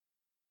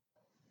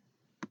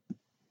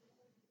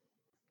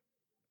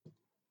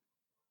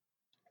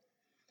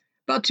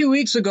About 2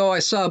 weeks ago, I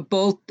saw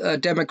both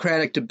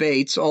Democratic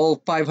debates,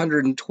 all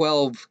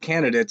 512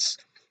 candidates.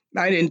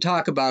 I didn't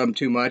talk about them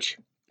too much.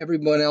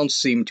 Everyone else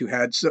seemed to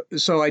had,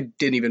 so I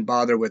didn't even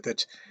bother with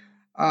it.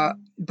 But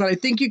I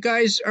think you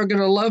guys are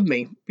going to love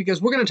me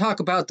because we're going to talk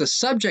about the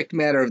subject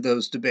matter of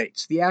those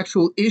debates, the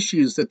actual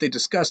issues that they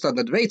discussed on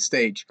the debate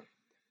stage.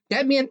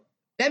 That mean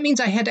that means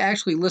I had to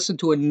actually listen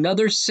to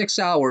another 6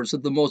 hours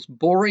of the most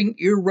boring,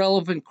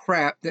 irrelevant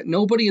crap that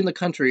nobody in the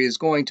country is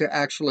going to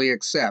actually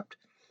accept.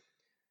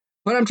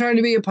 But I'm trying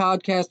to be a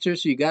podcaster,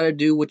 so you got to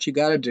do what you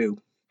got to do.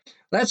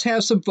 Let's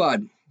have some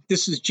fun.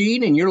 This is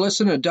Gene, and you're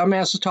listening to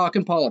Dumbasses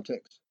Talking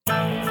Politics.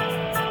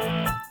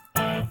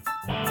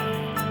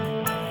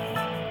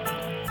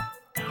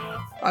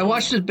 I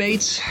watched the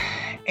debates,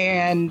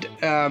 and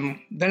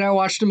then I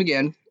watched them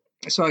again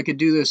so I could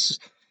do this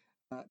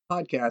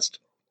podcast.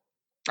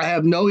 I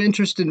have no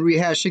interest in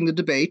rehashing the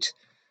debate.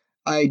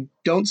 I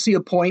don't see a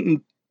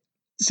point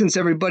since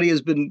everybody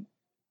has been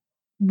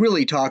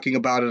really talking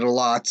about it a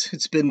lot.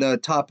 It's been the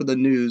top of the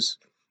news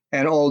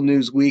and all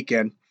news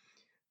weekend.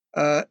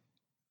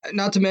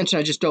 Not to mention,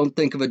 I just don't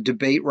think of a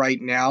debate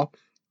right now.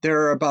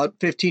 There are about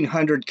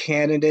 1,500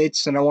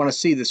 candidates, and I want to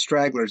see the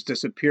stragglers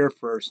disappear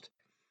first.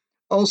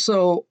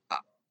 Also,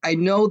 I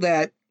know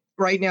that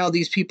right now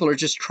these people are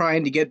just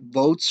trying to get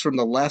votes from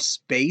the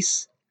left's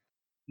base.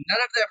 None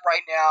of them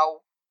right now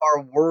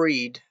are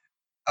worried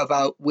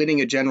about winning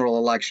a general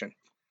election.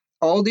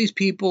 All these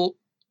people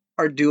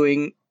are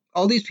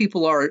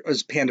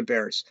as panda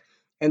bears,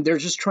 and they're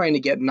just trying to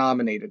get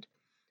nominated.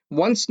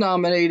 Once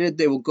nominated,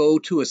 they'll go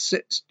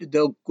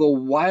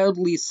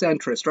wildly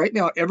centrist. Right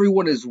now,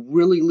 everyone is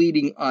really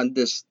leading on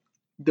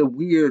the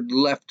weird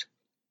left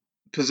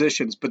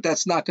positions, but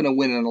that's not going to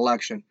win an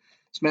election.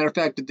 As a matter of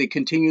fact, if they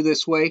continue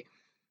this way,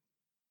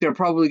 they're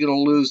probably going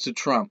to lose to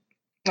Trump.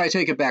 I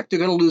take it back. They're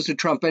going to lose to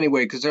Trump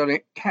anyway because they're going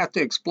to have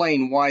to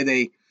explain why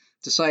they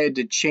decided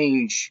to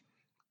change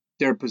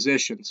their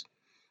positions.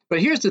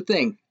 But here's the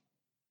thing.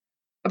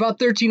 About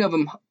 13 of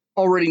them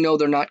already know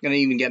they're not going to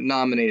even get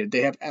nominated.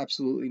 They have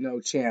absolutely no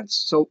chance.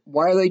 So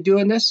why are they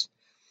doing this?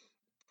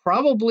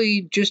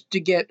 Probably just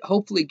to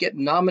hopefully get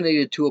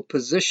nominated to a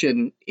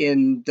position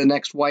in the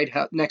next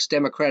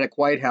Democratic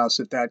White House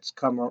if that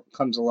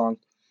comes along.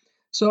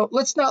 So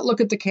let's not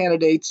look at the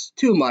candidates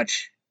too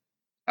much.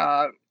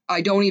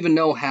 I don't even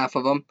know half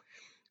of them.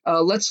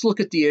 Let's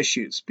look at the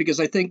issues because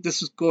I think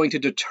this is going to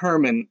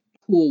determine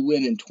who will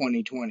win in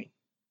 2020.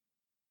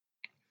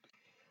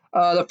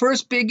 The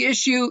first big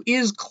issue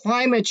is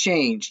climate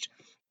change.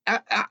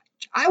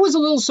 I was a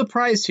little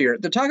surprised here.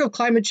 The talk of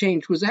climate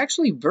change was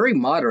actually very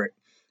moderate.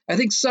 I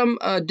think some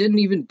didn't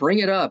even bring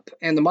it up,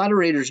 and the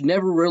moderators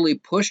never really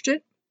pushed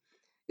it.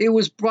 It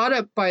was brought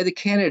up by the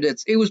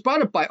candidates. It was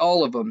brought up by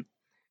all of them,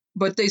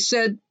 but they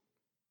said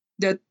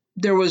that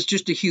there was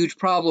just a huge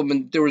problem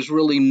and there was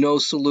really no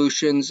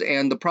solutions,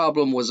 and the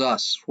problem was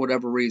us, for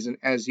whatever reason,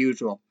 as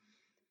usual.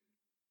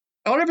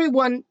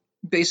 Everyone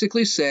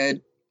basically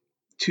said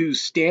to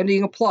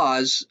standing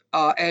applause,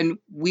 and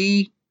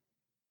we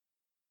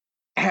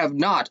have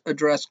not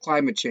addressed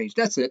climate change.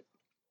 That's it.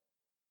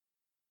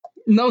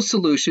 No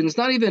solutions,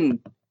 not even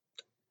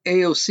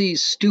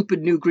AOC's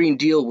stupid New Green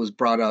Deal was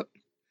brought up.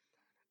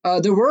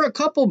 There were a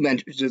couple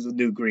mentions of the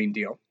New Green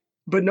Deal,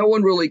 but no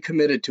one really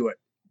committed to it.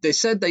 They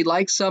said they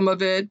liked some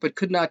of it, but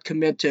could not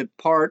commit to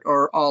part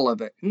or all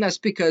of it. And that's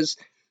because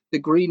the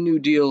Green New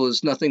Deal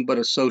is nothing but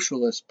a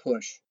socialist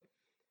push.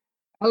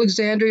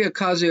 Alexandria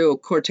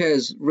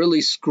Ocasio-Cortez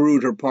really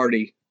screwed her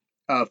party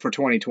for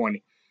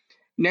 2020.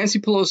 Nancy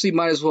Pelosi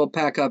might as well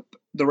pack up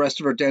the rest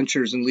of her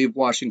dentures and leave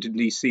Washington,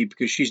 D.C.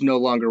 because she's no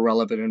longer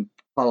relevant in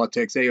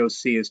politics.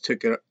 AOC has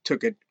took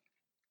it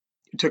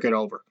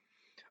over.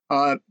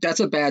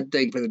 That's a bad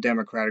thing for the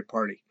Democratic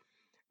Party.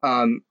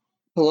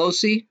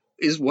 Pelosi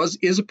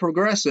is a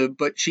progressive,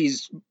 but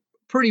she's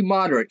pretty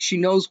moderate. She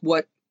knows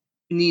what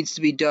needs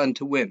to be done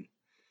to win.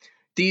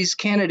 These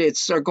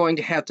candidates are going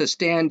to have to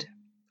stand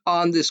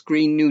on this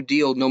Green New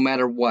Deal no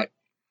matter what,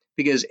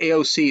 because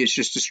AOC is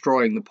just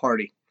destroying the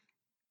party.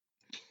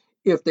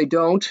 If they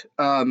don't,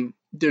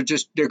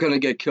 they're going to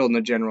get killed in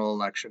the general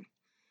election.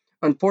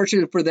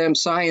 Unfortunately for them,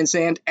 science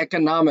and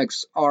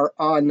economics are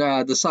on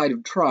the side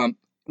of Trump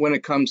when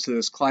it comes to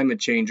this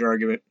climate change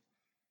argument.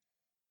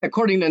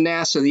 According to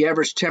NASA, the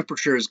average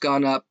temperature has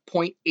gone up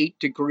 0.8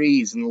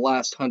 degrees in the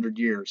last 100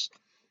 years.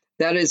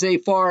 That is a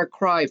far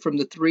cry from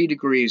the 3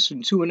 degrees,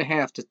 from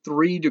 2.5 to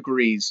 3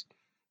 degrees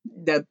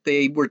that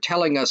they were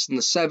telling us in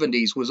the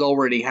 70s was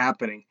already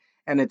happening,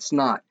 and it's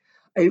not.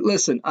 Hey,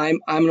 listen, I'm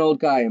an old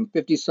guy. I'm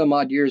 50 some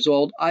odd years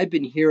old. I've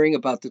been hearing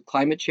about the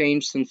climate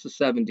change since the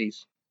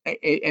 70s,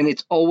 and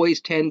it's always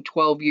 10,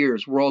 12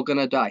 years. We're all going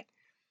to die.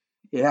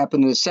 It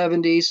happened in the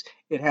 70s.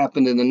 It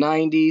happened in the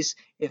 90s.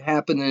 It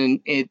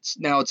happened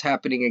now it's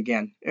happening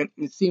again.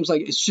 It seems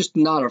like it's just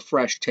not a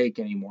fresh take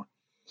anymore.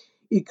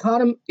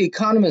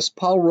 Economists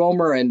Paul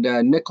Romer and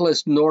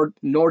Nicholas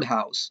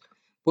Nordhaus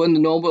won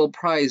the Nobel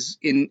Prize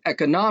in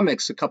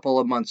Economics a couple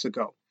of months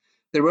ago.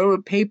 They wrote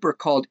a paper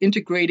called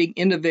Integrating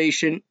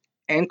Innovation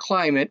and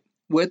Climate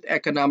with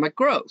Economic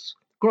Growth.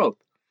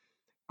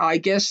 I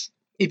guess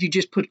if you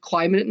just put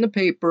climate in the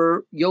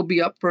paper, you'll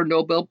be up for a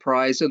Nobel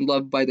Prize and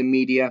loved by the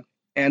media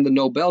and the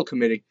Nobel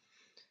Committee.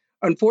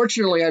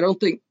 Unfortunately, I don't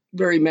think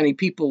very many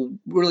people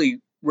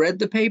really read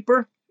the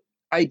paper.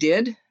 I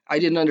did. I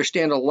didn't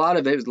understand a lot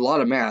of it. It was a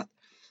lot of math.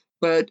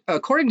 But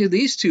according to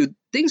these two,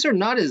 things are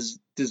not as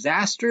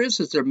disastrous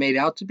as they're made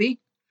out to be.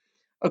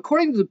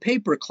 According to the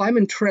paper,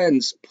 climate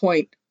trends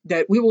point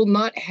that we will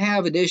not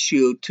have an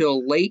issue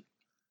till late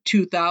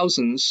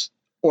 2000s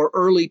or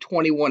early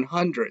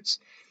 2100s.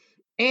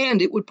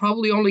 And it would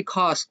probably only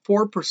cost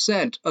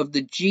 4% of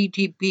the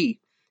GDP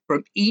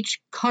from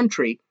each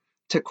country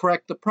to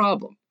correct the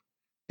problem.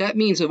 That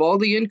means of all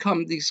the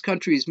income these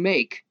countries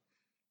make,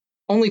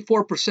 only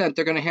 4%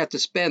 they're going to have to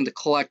spend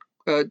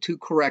to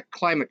correct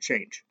climate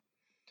change.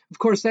 Of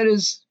course, that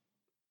is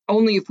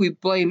only if we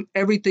blame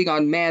everything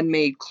on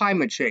man-made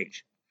climate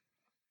change.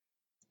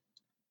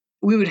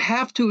 We would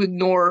have to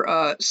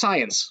ignore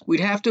science. We'd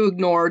have to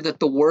ignore that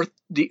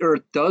the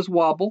Earth does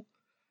wobble.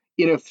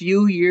 In a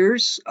few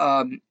years,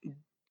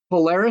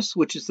 Polaris,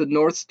 which is the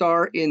North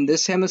Star in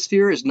this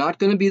hemisphere, is not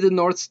going to be the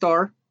North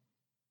Star.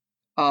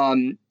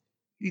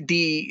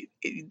 The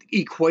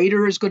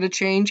equator is going to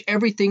change.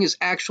 Everything is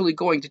actually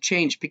going to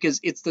change because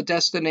it's the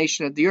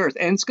destination of the Earth,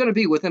 and it's going to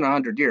be within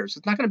 100 years.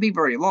 It's not going to be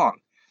very long.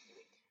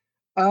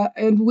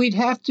 And we'd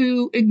have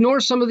to ignore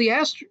some of the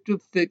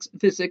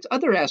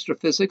other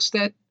astrophysics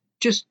that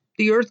just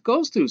the Earth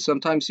goes through.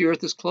 Sometimes the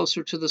Earth is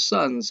closer to the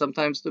sun,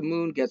 sometimes the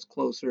moon gets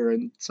closer,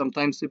 and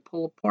sometimes they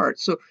pull apart.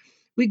 So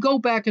we go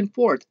back and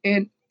forth,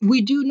 and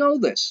we do know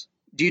this.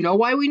 Do you know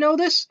why we know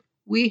this?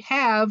 We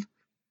have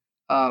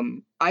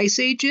ice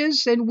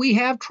ages and we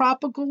have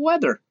tropical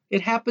weather.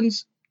 It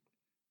happens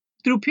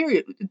through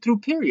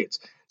periods.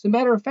 As a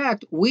matter of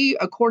fact, we,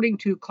 according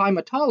to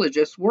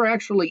climatologists, we're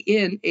actually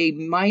in a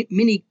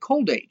mini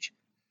cold age.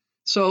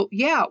 So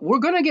yeah, we're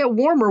going to get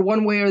warmer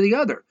one way or the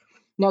other.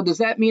 Now, does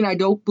that mean I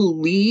don't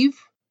believe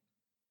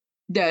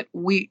that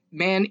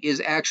man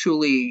is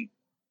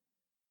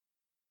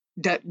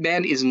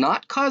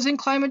not causing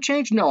climate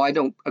change? No, I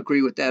don't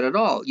agree with that at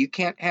all. You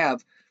can't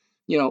have,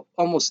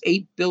 almost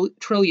 8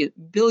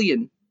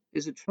 billion,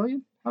 is it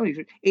trillion? How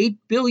many? 8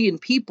 billion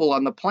people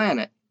on the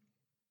planet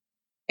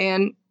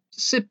and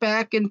sit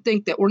back and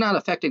think that we're not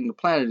affecting the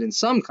planet in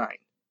some kind.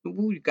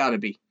 We've got to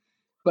be.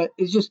 But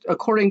it's just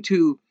according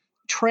to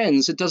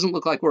trends, it doesn't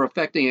look like we're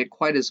affecting it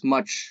quite as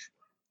much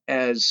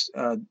as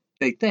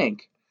they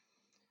think.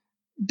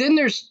 Then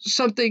there's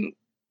something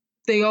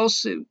they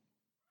also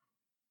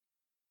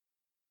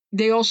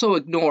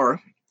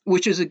ignore,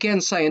 which is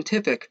again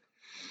scientific.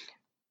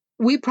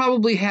 We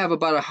probably have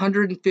about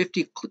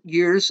 150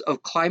 years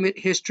of climate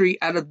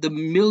history out of the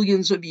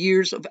millions of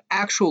years of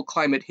actual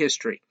climate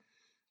history.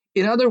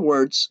 In other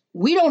words,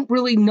 we don't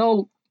really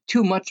know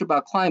too much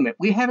about climate.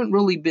 We haven't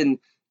really been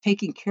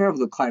taking care of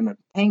the climate,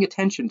 paying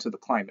attention to the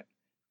climate.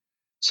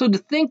 So to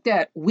think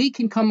that we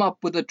can come up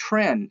with a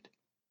trend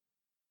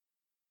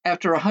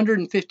after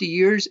 150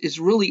 years is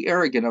really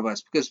arrogant of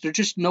us because there's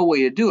just no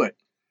way to do it.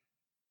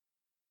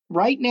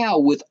 Right now,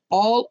 with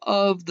all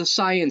of the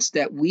science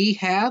that we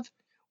have,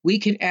 we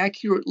can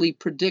accurately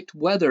predict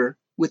weather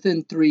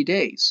within 3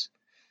 days.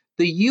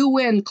 The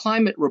UN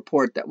climate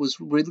report that was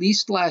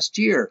released last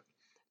year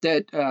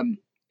that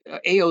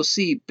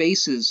AOC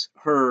bases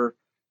her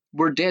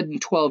 "we're dead in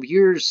 12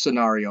 years"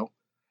 scenario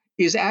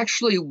is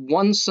actually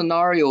one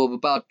scenario of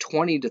about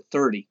 20 to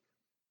 30.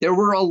 There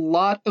were a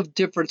lot of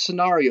different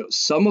scenarios.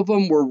 Some of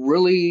them were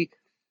really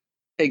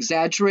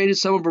exaggerated.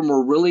 Some of them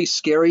were really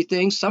scary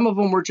things. Some of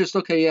them were just,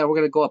 okay, yeah, we're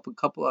going to go up a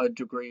couple of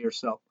degrees or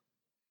so.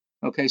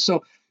 Okay,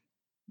 so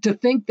to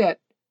think that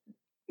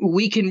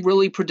we can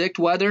really predict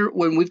weather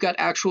when we've got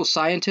actual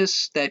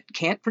scientists that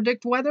can't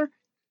predict weather,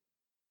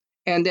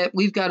 and that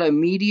we've got a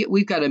media,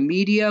 we've got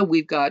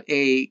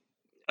a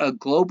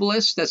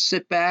globalists that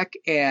sit back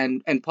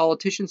and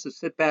politicians that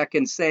sit back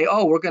and say,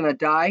 oh, we're going to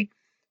die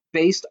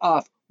based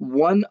off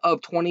one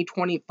of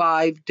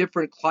 2025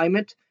 different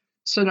climate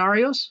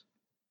scenarios.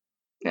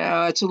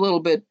 It's a little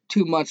bit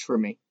too much for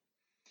me.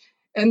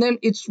 And then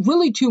it's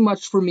really too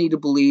much for me to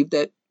believe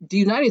that the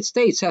United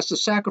States has to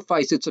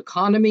sacrifice its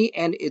economy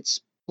and its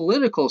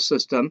political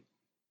system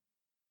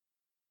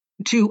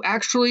to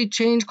actually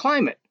change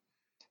climate.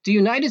 The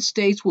United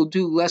States will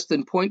do less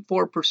than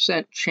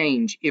 0.4%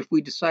 change if we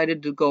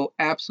decided to go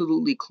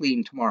absolutely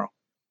clean tomorrow.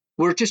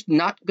 We're just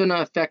not going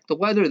to affect the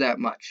weather that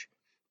much.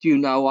 Do you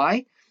know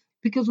why?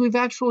 Because we've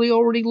actually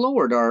already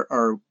lowered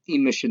our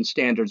emission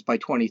standards by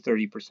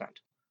 20-30%.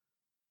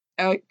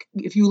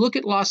 If you look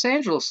at Los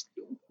Angeles,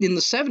 in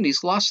the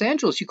 70s, Los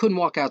Angeles, you couldn't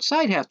walk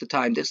outside half the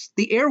time.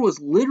 The air was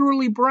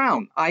literally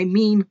brown. I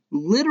mean,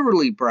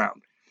 literally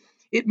brown.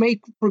 It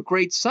made for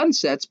great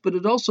sunsets, but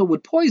it also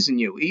would poison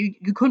you.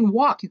 You couldn't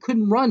walk, you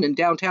couldn't run in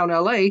downtown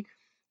LA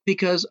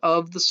because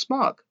of the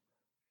smog.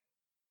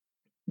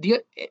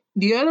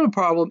 The other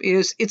problem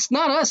is it's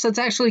not us that's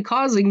actually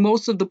causing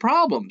most of the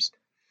problems.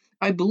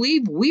 I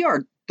believe we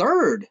are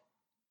third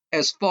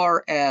as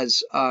far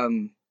as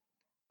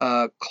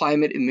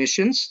climate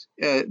emissions,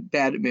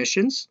 bad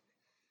emissions.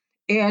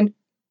 And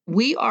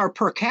we are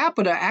per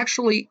capita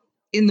actually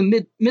in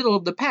the middle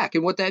of the pack.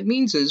 And what that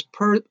means is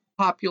per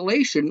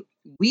population,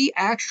 we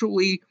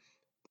actually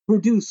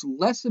produce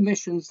less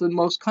emissions than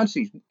most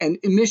countries. And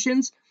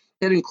emissions,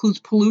 that includes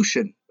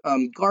pollution,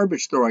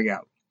 garbage throwing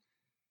out.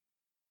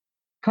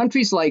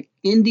 Countries like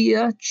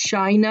India,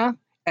 China,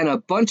 and a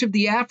bunch of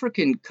the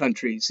African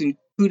countries,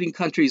 including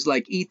countries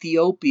like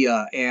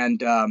Ethiopia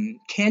and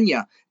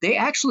Kenya, they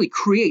actually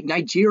create,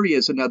 Nigeria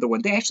is another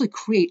one, they actually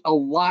create a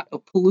lot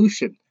of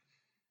pollution.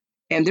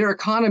 And their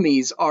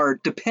economies are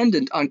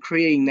dependent on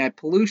creating that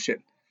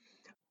pollution.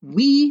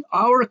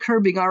 Our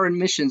curbing our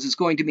emissions is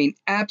going to mean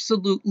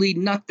absolutely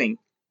nothing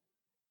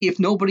if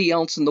nobody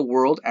else in the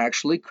world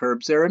actually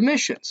curbs their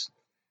emissions.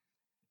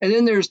 And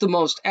then there's the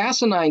most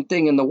asinine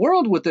thing in the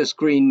world with this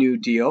Green New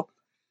Deal.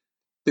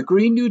 The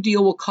Green New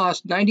Deal will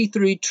cost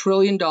 $93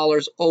 trillion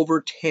over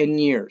 10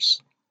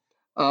 years.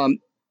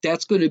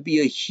 That's going to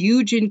be a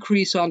huge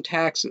increase on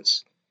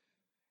taxes.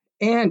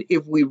 And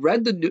if we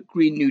read the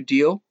Green New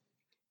Deal,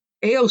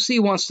 AOC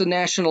wants to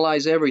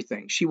nationalize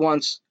everything. She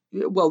wants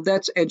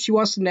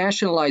to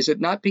nationalize it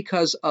not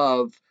because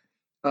of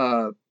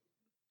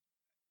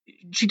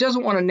she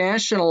doesn't want to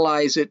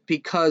nationalize it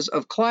because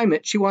of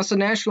climate. She wants to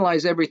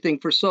nationalize everything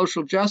for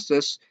social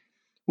justice,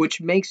 which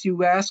makes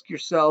you ask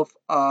yourself,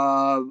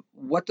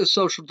 what does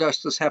social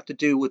justice have to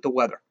do with the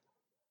weather?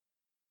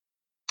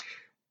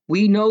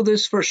 We know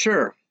this for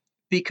sure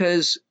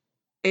because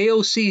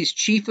AOC's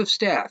chief of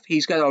staff,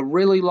 he's got a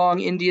really long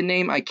Indian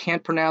name, I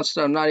can't pronounce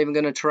it, I'm not even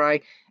going to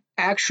try,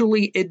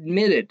 actually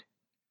admitted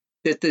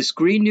that this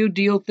Green New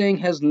Deal thing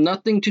has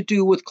nothing to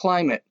do with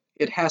climate.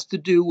 It has to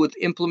do with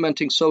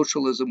implementing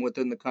socialism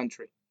within the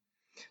country.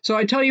 So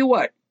I tell you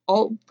what,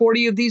 all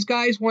 40 of these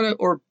guys want to,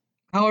 or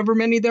however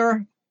many there are,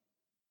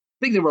 I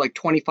think there were like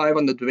 25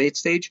 on the debate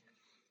stage.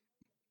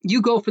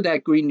 You go for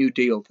that Green New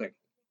Deal thing.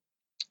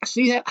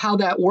 See how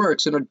that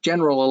works in a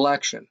general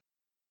election.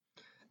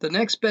 The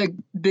next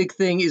big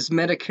thing is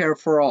Medicare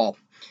for all.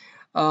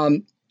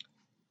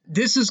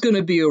 This is going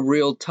to be a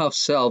real tough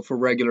sell for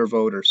regular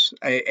voters,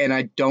 and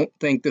I don't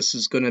think this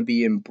is going to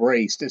be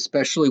embraced,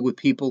 especially with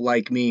people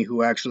like me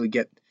who actually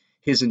get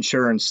his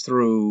insurance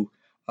through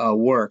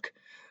work.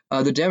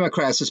 The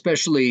Democrats,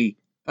 especially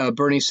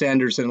Bernie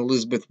Sanders and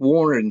Elizabeth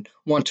Warren,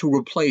 want to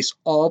replace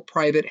all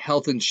private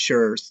health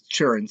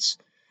insurance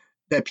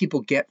that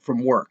people get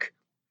from work.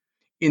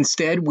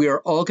 Instead, we are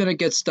all going to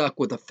get stuck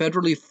with a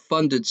federally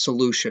funded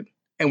solution,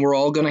 and we're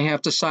all going to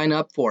have to sign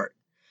up for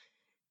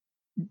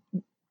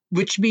it,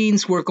 which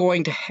means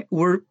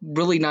we're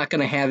really not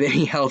going to have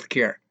any health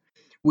care.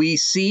 We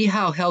see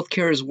how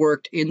healthcare has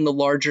worked in the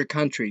larger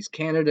countries.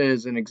 Canada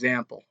is an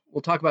example.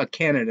 We'll talk about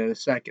Canada in a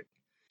second.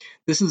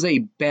 This is a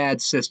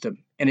bad system,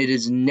 and it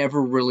has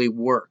never really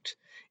worked.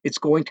 It's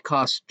going to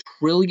cost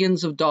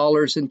trillions of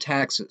dollars in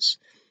taxes,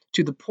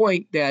 to the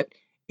point that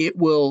it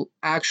will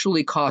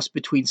actually cost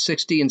between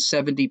 60 and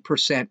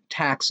 70%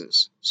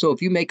 taxes. So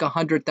if you make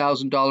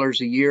 $100,000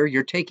 a year,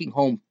 you're taking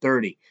home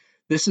 30.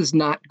 This is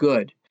not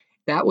good.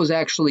 That was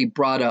actually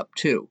brought up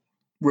too,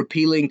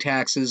 repealing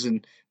taxes,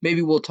 and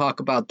maybe we'll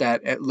talk about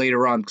that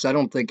later on because I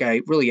don't think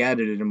I really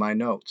added it in my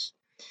notes.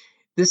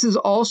 This is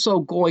also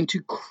going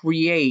to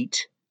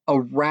create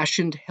a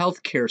rationed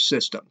healthcare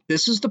system.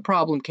 This is the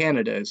problem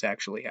Canada is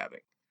actually having.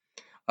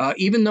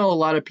 Even though a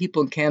lot of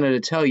people in Canada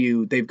tell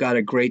you they've got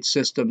a great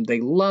system, they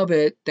love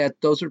it, that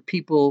those are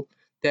people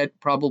that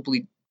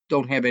probably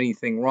don't have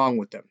anything wrong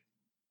with them.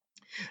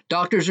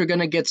 Doctors are going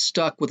to get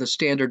stuck with a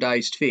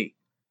standardized fee.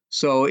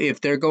 So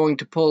if they're going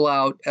to pull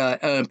out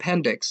an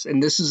appendix,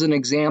 and this is an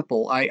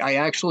example, I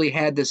actually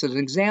had this as an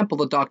example,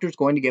 the doctor's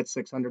going to get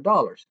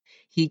 $600.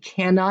 He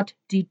cannot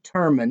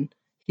determine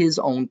his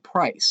own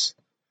price.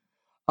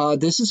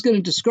 This is going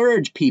to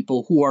discourage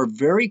people who are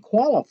very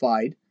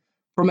qualified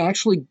from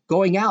actually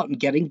going out and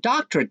getting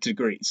doctorate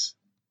degrees.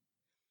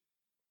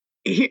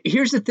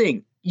 Here's the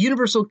thing,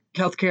 universal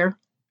health care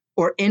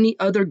or any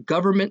other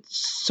government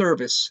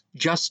service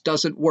just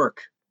doesn't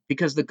work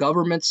because the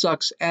government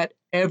sucks at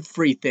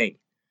everything,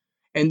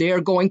 and they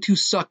are going to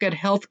suck at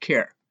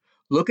healthcare.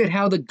 Look at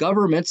how the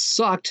government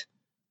sucked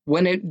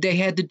when they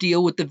had to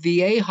deal with the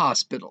VA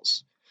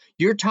hospitals.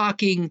 You're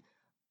talking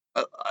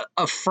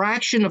a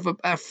fraction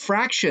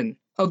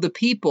of the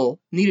people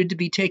needed to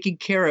be taken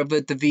care of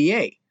at the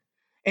VA,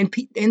 and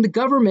the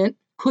government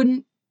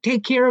couldn't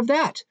take care of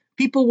that.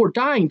 People were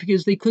dying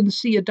because they couldn't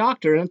see a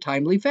doctor in a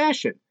timely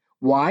fashion.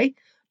 Why?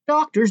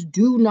 Doctors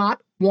do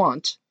not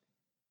want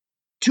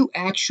to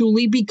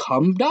actually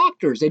become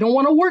doctors. They don't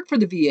want to work for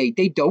the VA.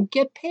 They don't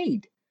get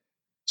paid.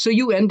 So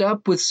you end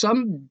up with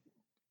some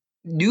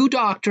new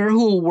doctor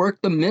who will work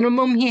the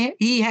minimum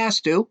he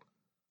has to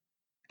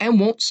and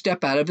won't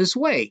step out of his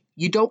way.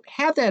 You don't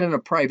have that in a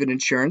private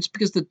insurance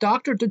because the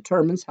doctor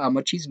determines how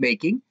much he's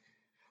making.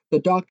 The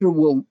doctor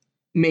will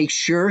make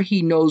sure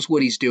he knows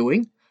what he's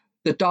doing.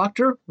 The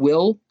doctor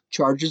will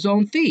charge his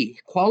own fee.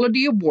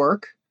 Quality of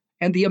work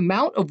and the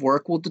amount of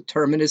work will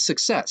determine his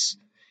success.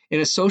 In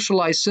a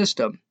socialized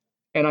system,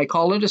 and I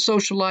call it a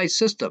socialized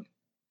system,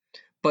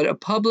 but a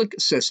public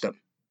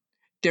system,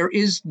 There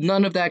is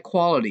none of that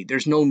quality.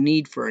 There's no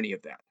need for any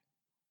of that.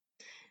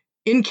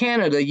 In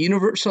Canada,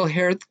 universal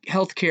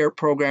health care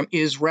program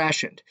is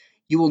rationed.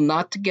 You will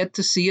not get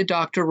to see a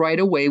doctor right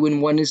away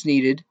when one is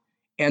needed,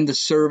 and the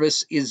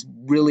service is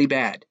really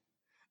bad.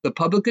 The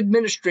public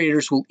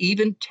administrators will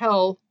even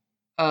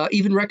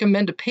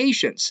recommend to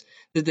patients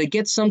that they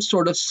get some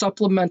sort of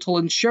supplemental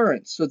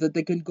insurance so that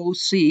they can go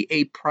see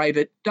a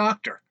private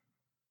doctor.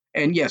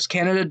 And yes,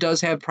 Canada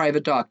does have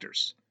private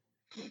doctors.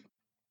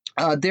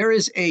 There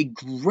is a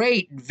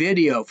great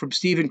video from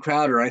Steven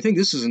Crowder. I think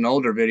this is an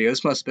older video.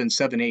 This must have been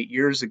 7-8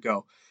 years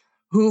ago.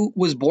 Who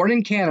was born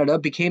in Canada,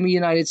 became a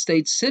United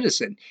States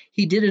citizen.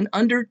 He did an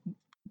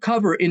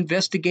undercover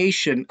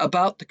investigation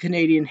about the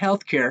Canadian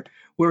healthcare,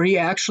 where he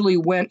actually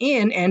went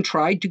in and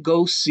tried to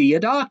go see a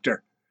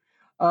doctor.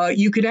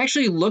 You can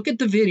actually look at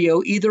the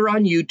video either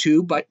on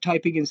YouTube by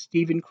typing in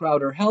Steven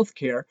Crowder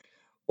Healthcare,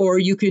 or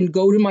you can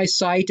go to my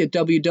site at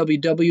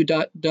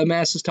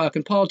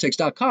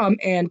www.dumbasses.talkingpolitics.com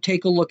and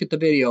take a look at the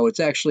video.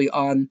 It's actually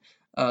on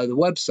the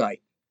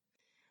website.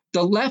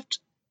 The left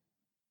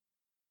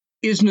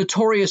is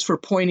notorious for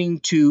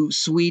pointing to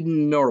Sweden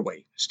and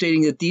Norway,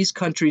 stating that these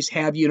countries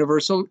have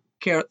universal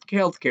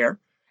health care,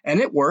 and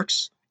it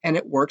works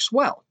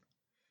well.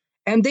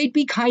 And they'd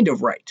be kind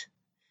of right.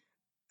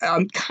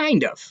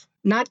 Kind of,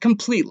 not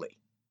completely.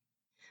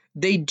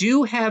 They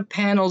do have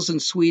panels in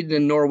Sweden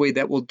and Norway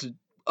that will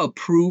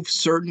approve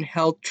certain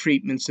health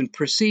treatments and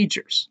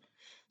procedures.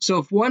 So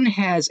if one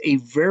has a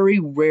very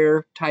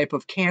rare type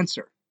of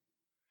cancer,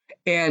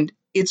 and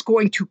it's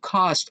going to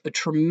cost a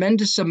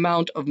tremendous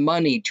amount of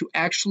money to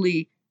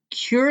actually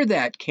cure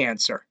that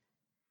cancer,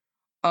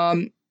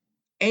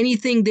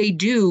 anything they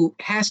do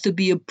has to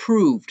be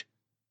approved.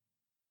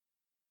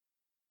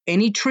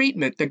 Any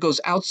treatment that goes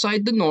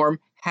outside the norm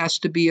has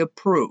to be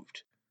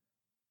approved.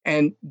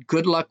 And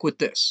good luck with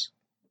this.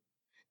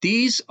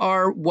 These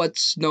are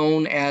what's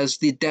known as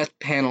the death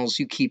panels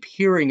you keep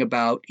hearing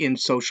about in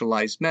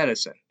socialized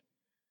medicine.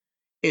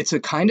 It's a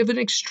kind of an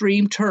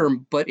extreme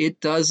term, but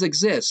it does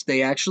exist.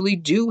 They actually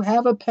do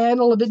have a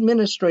panel of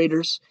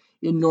administrators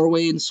in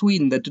Norway and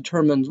Sweden that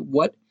determines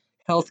what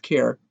health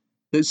care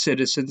the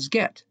citizens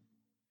get.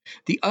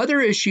 The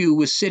other issue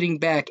with sitting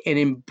back and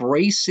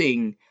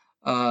embracing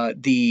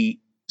the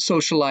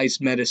socialized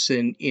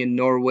medicine in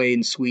Norway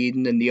and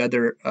Sweden and the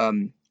other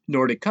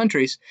Nordic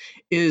countries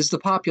is the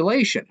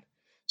population.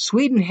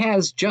 Sweden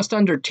has just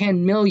under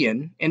 10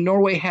 million and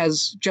Norway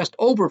has just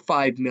over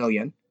 5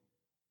 million,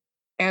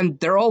 and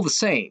they're all the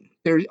same.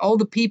 All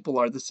the people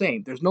are the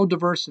same. There's no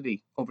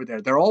diversity over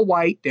there. They're all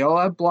white, they all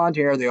have blonde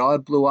hair, they all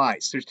have blue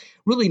eyes. There's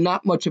really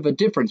not much of a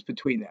difference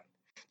between them.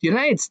 The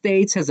United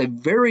States has a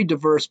very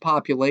diverse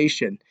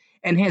population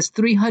and has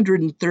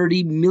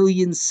 330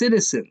 million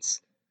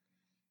citizens,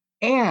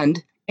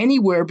 and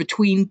anywhere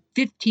between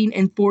 15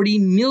 and 40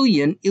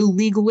 million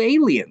illegal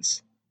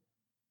aliens.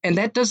 And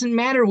that doesn't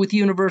matter with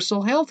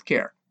universal health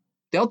care.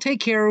 They'll take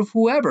care of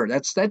whoever.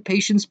 That's that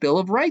patient's Bill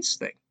of Rights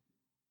thing.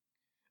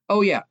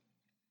 Oh, yeah.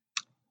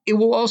 It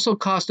will also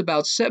cost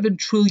about $7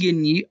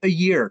 trillion a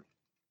year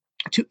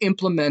to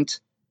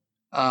implement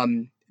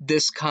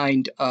this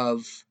kind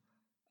of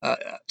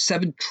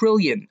 $7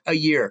 trillion a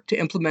year to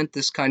implement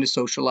this kind of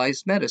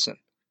socialized medicine.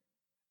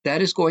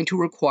 That is going to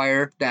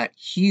require that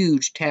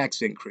huge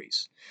tax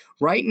increase.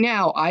 Right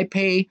now, I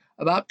pay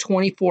about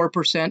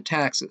 24%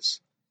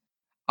 taxes.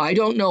 I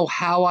don't know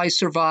how I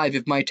survive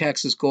if my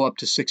taxes go up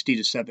to 60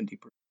 to 70%.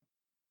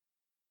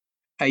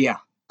 Yeah,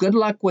 good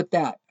luck with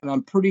that. And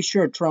I'm pretty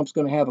sure Trump's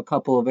going to have a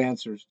couple of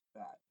answers to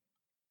that.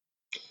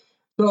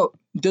 So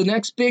the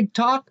next big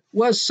talk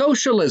was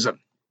socialism.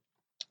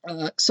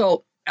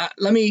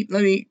 Let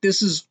me,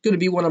 this is going to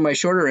be one of my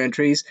shorter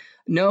entries.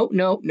 No,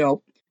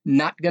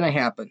 not going to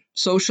happen.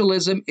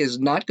 Socialism is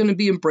not going to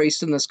be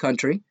embraced in this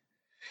country.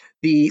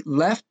 The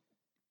left,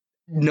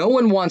 no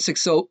one wants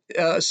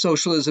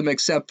socialism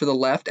except for the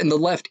left, and the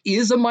left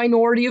is a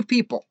minority of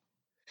people.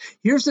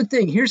 Here's the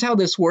thing. Here's how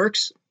this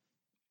works.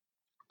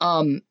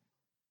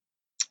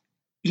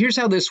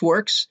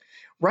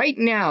 Right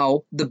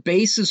now, the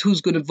base is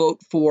who's going to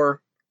vote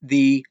for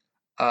the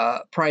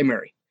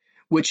primary,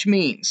 which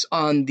means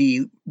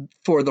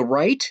for the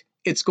right,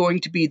 it's going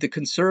to be the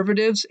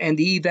conservatives and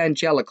the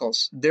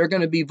evangelicals. They're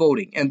going to be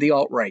voting, and the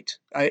alt-right.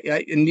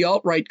 And the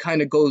alt-right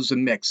kind of goes a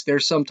mix.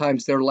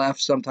 Sometimes they're left,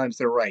 sometimes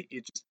they're right.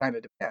 It just kind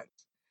of depends.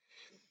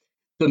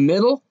 The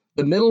middle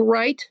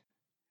right,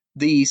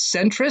 the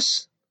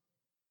centrists,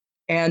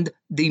 and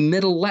the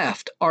middle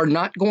left are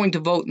not going to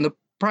vote in the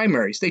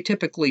primaries. They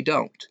typically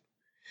don't.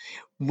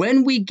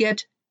 When we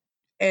get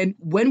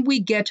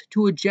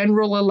to a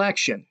general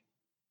election,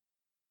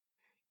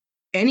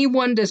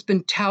 anyone that's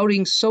been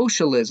touting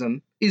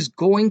socialism is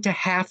going to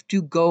have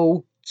to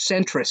go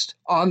centrist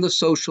on the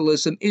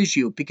socialism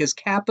issue, because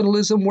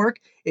capitalism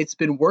it's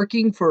been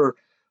working for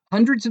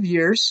hundreds of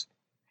years,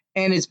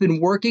 and it's been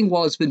working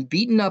while it's been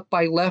beaten up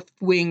by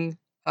left-wing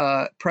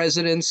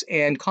presidents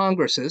and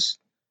Congresses.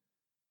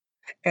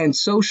 And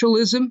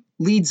socialism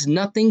leads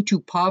nothing to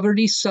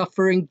poverty,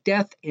 suffering,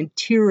 death, and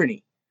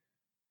tyranny.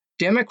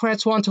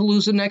 Democrats want to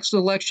lose the next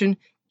election.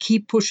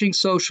 keep pushing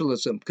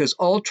socialism, because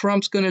all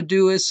Trump's going to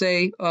do is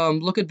say,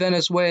 look at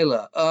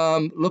Venezuela,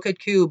 look at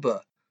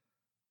Cuba,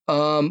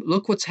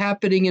 look what's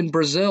happening in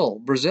Brazil.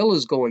 Brazil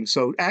is going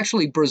so.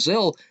 Actually,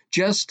 Brazil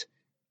just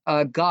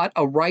got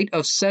a right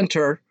of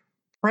center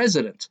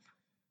president.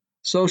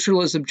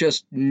 Socialism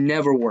just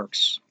never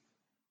works.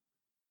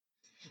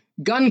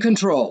 Gun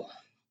control.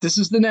 This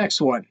is the next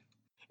one.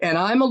 And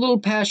I'm a little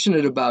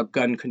passionate about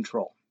gun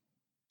control.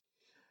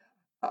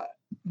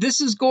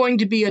 This is going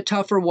to be a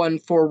tougher one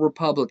for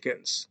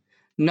Republicans.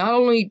 Not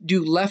only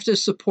do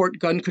leftists support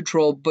gun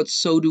control, but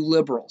so do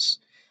liberals.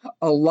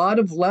 A lot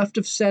of left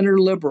of center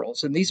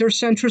liberals, and these are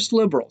centrist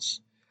liberals,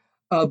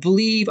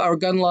 believe our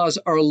gun laws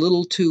are a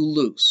little too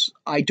loose.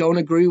 I don't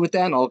agree with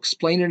that, and I'll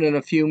explain it in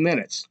a few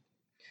minutes.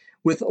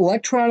 With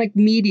electronic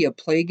media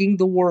plaguing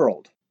the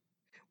world,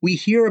 we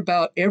hear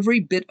about every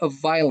bit of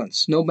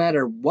violence, no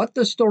matter what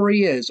the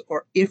story is,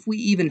 or if we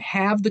even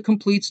have the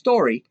complete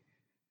story,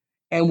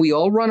 and we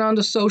all run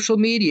onto social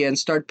media and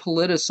start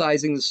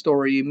politicizing the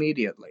story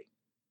immediately.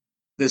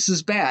 This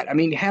is bad. I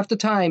mean, half the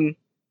time,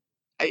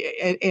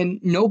 and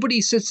nobody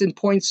sits and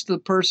points to the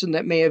person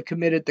that may have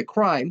committed the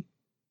crime.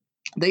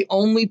 They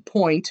only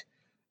point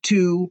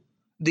to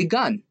the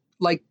gun,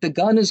 like the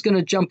gun is going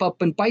to jump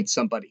up and bite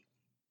somebody.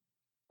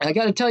 I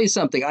got to tell you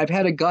something. I've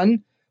had a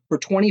gun for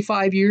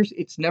 25 years.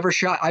 It's never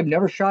shot. I've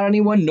never shot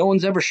anyone. No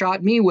one's ever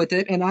shot me with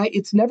it, and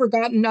it's never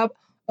gotten up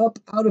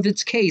out of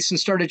its case and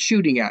started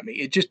shooting at me.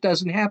 It just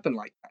doesn't happen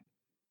like that.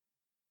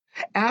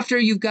 After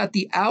you've got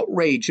the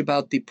outrage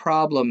about the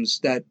problems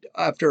that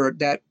after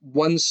that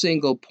one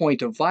single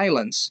point of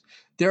violence,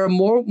 there are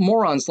more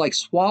morons like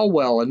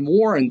Swalwell and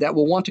Warren that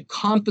will want to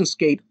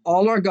confiscate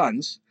all our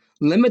guns,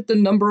 limit the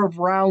number of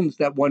rounds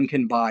that one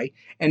can buy,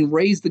 and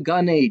raise the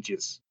gun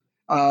ages.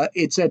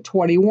 It's at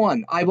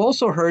 21. I've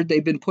also heard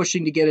they've been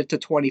pushing to get it to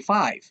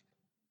 25.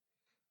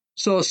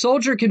 So a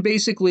soldier can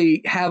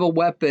basically have a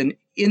weapon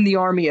in the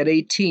army at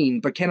 18,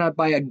 but cannot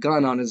buy a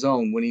gun on his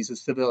own when he's a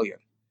civilian.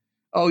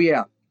 Oh,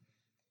 yeah.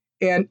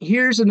 And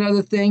here's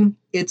another thing.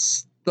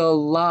 It's the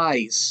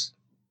lies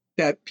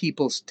that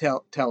people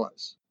tell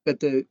us, that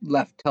the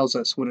left tells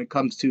us when it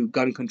comes to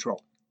gun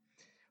control.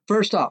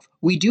 First off,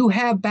 we do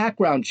have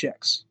background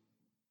checks.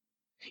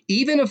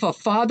 Even if a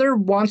father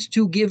wants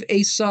to give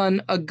a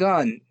son a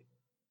gun,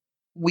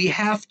 we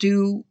have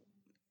to,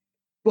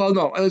 well,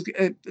 no,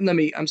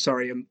 I'm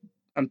sorry,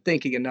 I'm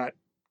thinking and not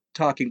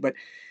talking, but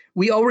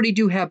we already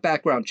do have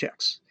background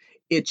checks.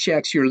 It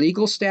checks your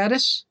legal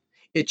status.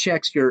 It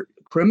checks your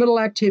criminal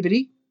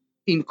activity,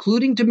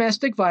 including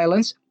domestic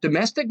violence.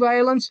 Domestic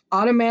violence,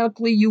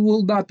 automatically you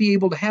will not be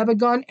able to have a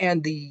gun,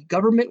 and the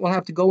government will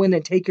have to go in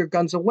and take your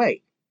guns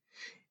away.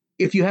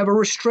 If you have a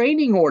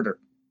restraining order,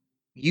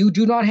 you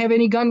do not have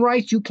any gun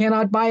rights, you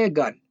cannot buy a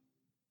gun.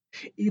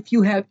 If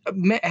you have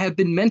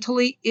been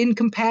mentally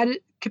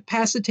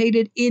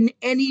incapacitated in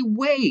any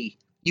way,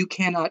 you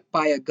cannot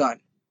buy a gun.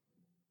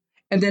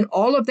 And then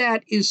all of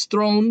that is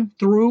thrown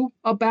through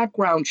a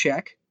background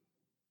check,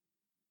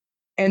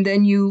 and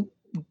then you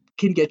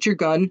can get your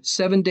gun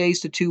 7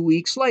 days to 2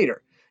 weeks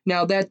later.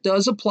 Now, that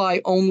does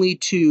apply only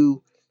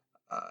to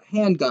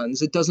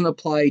handguns. It doesn't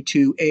apply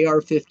to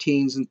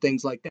AR-15s and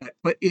things like that.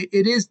 But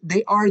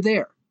they are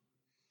there.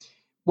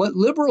 What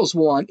liberals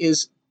want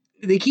is,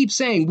 they keep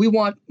saying, we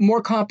want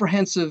more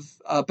comprehensive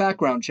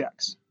background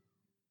checks.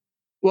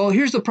 Well,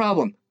 here's the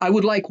problem. I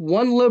would like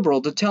one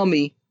liberal to tell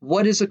me,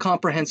 what is a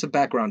comprehensive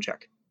background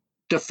check?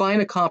 Define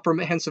a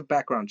comprehensive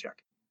background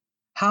check.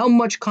 How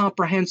much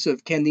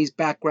comprehensive can these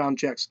background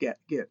checks get?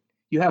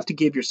 You have to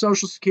give your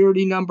social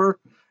security number.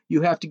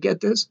 You have to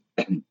get this.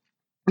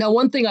 Now,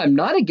 one thing I'm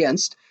not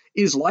against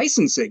is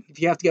licensing.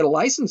 If you have to get a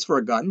license for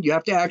a gun, you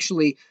have to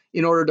actually,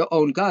 in order to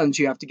own guns,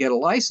 you have to get a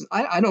license.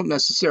 I don't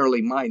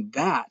necessarily mind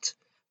that,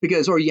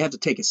 or you have to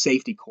take a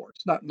safety course,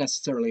 not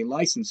necessarily a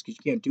license, because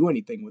you can't do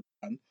anything with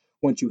a gun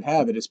once you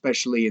have it,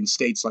 especially in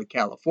states like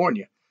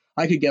California.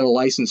 I could get a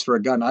license for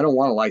a gun. I don't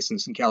want a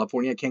license in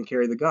California. I can't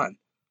carry the gun.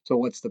 So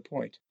what's the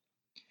point?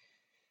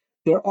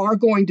 There are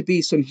going to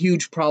be some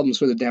huge problems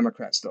for the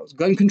Democrats, though.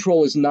 Gun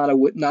control is not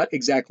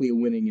exactly a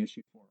winning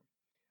issue for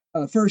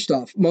them. First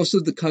off, most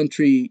of the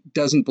country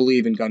doesn't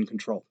believe in gun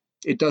control.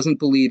 It doesn't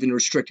believe in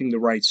restricting the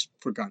rights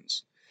for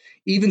guns.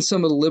 Even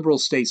some of the liberal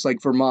states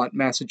like Vermont,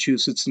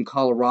 Massachusetts, and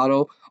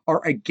Colorado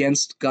are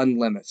against gun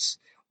limits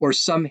or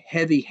some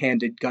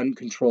heavy-handed gun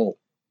control.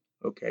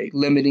 Okay,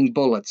 limiting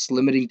bullets,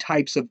 limiting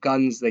types of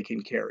guns they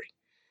can carry.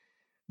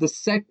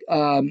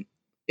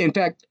 In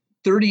fact,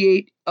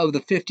 38 of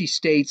the 50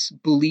 states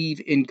believe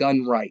in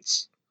gun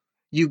rights.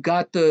 You've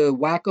got the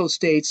wacko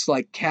states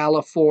like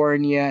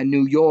California and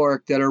New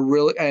York that are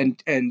really,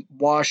 and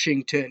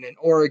Washington and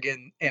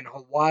Oregon and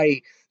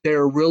Hawaii, that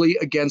are really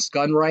against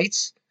gun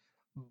rights,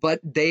 but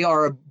they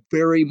are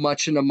very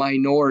much in a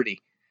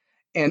minority.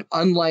 And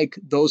unlike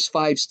those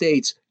 5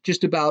 states,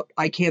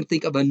 I can't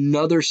think of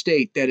another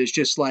state that is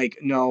just like,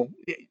 no,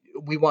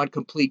 we want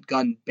complete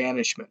gun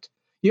banishment.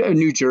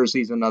 New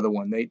Jersey's another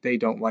one. They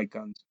don't like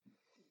guns.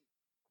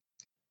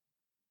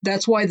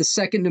 That's why the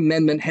Second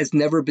Amendment has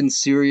never been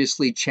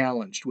seriously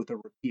challenged with a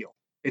repeal.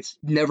 It's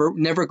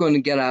never going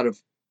to get out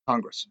of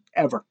Congress,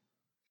 ever.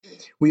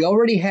 We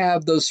already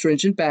have those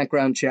stringent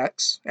background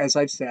checks, as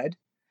I've said.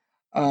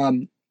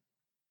 Um,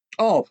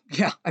 oh,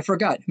 yeah, I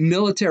forgot.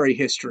 Military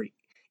history.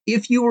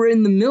 If you were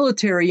in the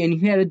military and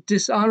you had a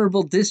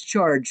dishonorable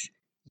discharge,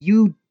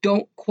 you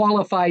don't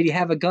qualify to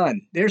have a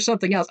gun. There's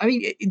something else. I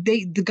mean,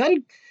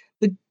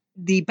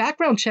 the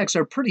background checks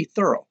are pretty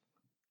thorough.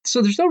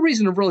 So there's no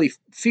reason to really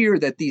fear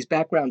that these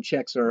background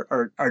checks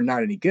are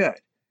not any good.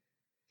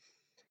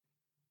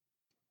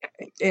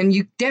 And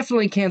you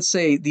definitely can't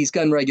say these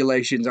gun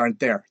regulations aren't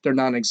there. They're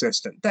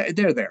non-existent.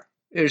 They're there.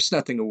 There's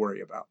nothing to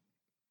worry about.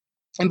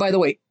 And by the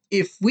way,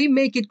 if we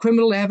make it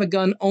criminal to have a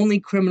gun, only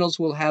criminals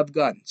will have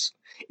guns.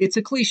 It's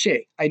a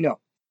cliche, I know,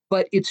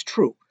 but it's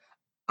true.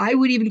 I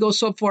would even go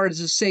so far as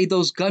to say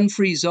those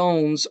gun-free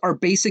zones are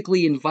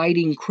basically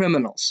inviting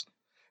criminals.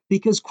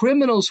 Because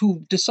criminals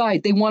who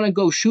decide they want to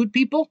go shoot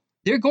people,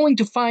 they're going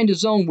to find a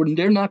zone where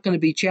they're not going to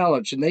be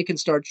challenged and they can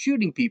start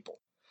shooting people.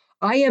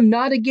 I am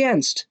not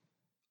against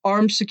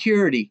armed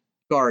security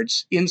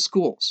guards in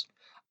schools.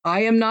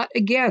 I am not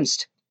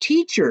against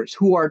teachers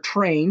who are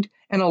trained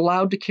and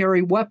allowed to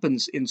carry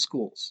weapons in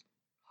schools.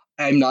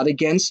 I'm not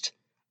against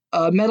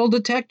metal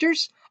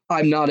detectors.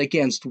 I'm not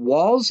against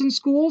walls in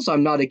schools.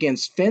 I'm not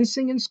against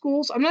fencing in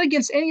schools. I'm not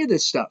against any of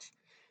this stuff.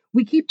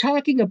 We keep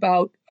talking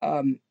about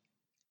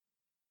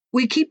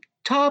we keep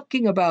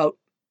talking about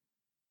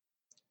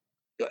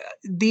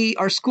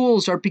our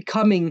schools are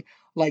becoming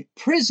like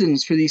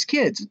prisons for these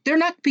kids. They're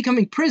not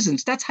becoming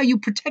prisons. That's how you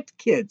protect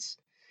kids.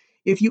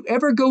 If you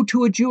ever go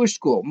to a Jewish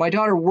school, my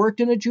daughter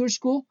worked in a Jewish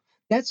school.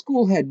 That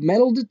school had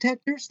metal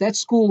detectors. That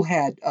school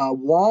had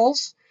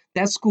walls.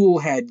 That school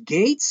had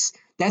gates.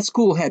 That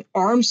school had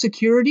armed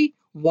security.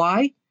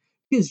 Why?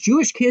 Because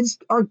Jewish kids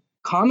are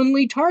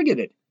commonly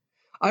targeted.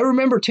 I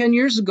remember 10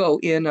 years ago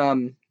in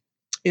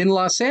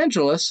Los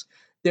Angeles,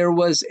 there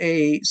was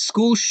a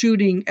school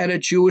shooting at a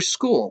Jewish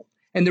school,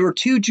 and there were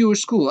two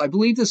Jewish schools. I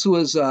believe this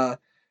was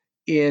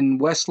in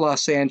West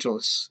Los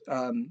Angeles,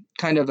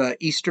 kind of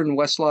eastern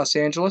West Los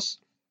Angeles.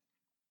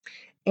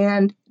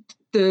 And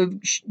the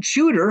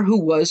shooter, who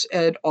was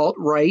an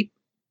alt-right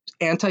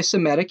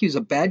anti-Semitic, he was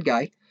a bad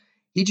guy.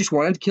 He just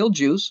wanted to kill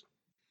Jews.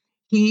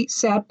 He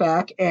sat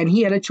back and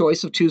he had a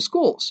choice of two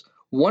schools.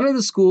 One of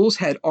the schools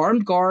had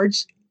armed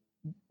guards,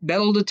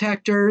 metal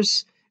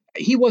detectors.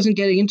 He wasn't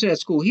getting into that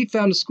school. He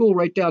found a school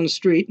right down the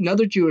street,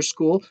 another Jewish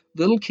school,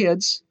 little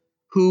kids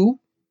who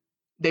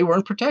they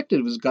weren't protected.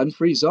 It was a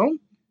gun-free zone.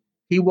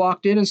 He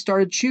walked in and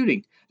started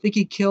shooting. I think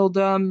he killed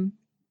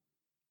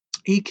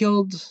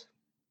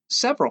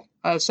several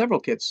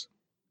kids.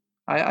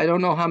 I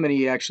don't know how many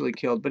he actually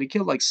killed, but he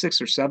killed like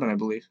 6 or 7, I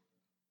believe.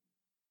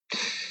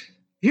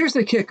 Here's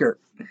the kicker,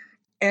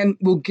 and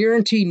we'll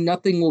guarantee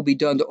nothing will be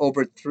done to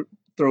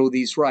overthrow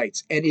these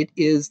rights, and it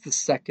is the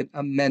Second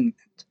Amendment.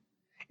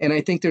 And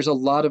I think there's a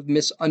lot of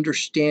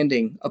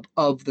misunderstanding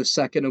of the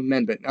Second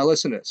Amendment. Now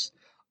listen to this.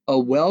 A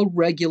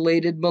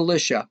well-regulated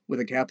militia, with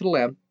a capital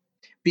M,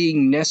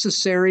 being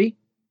necessary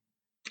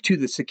to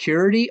the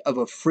security of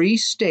a free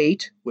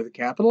state, with a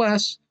capital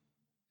S,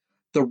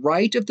 the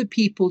right of the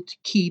people to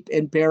keep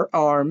and bear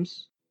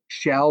arms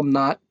shall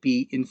not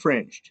be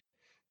infringed.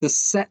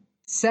 The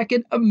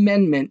Second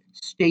Amendment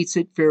states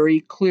it very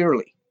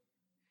clearly.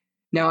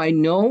 Now, I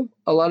know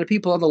a lot of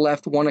people on the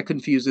left want to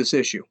confuse this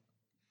issue.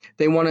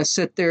 They want to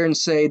sit there and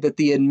say that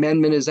the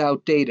amendment is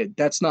outdated.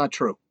 That's not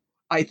true.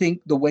 I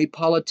think the way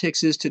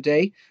politics is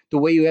today, the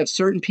way you have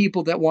certain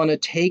people that want to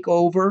take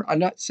over, I'm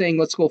not saying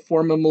let's go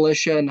form a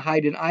militia and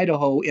hide in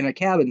Idaho in a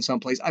cabin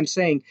someplace. I'm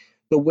saying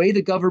the way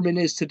the government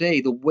is today,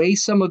 the way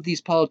some of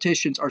these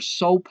politicians are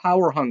so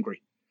power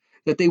hungry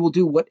that they will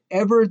do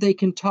whatever they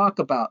can talk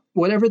about,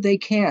 whatever they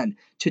can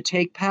to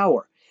take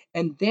power,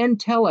 and then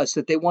tell us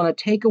that they want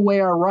to take away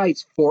our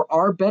rights for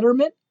our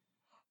betterment.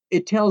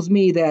 It tells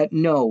me that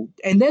no.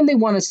 And then they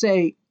want to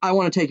say, I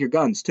want to take your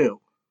guns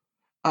too.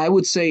 I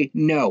would say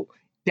no.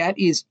 That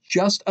is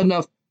just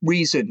enough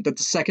reason that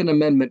the Second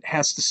Amendment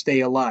has to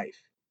stay alive.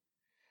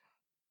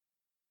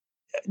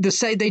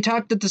 They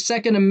talked that the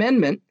Second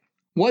Amendment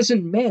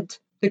wasn't meant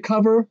to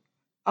cover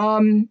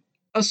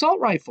assault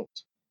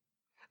rifles.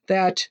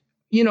 That,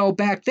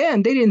 back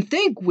then they didn't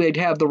think we'd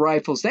have the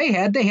rifles they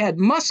had. They had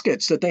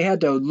muskets that they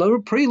had to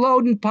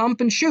preload and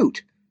pump and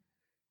shoot.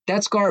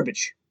 That's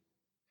garbage.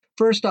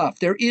 First off,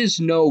 there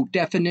is no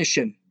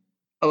definition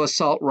of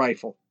assault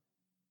rifle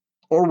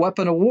or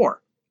weapon of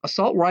war.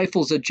 Assault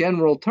rifle is a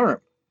general term.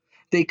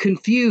 They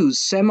confuse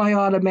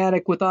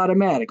semi-automatic with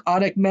automatic.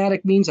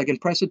 Automatic means I can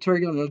press the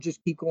trigger and it'll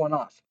just keep going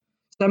off.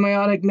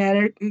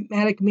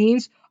 Semi-automatic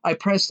means I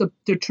press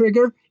the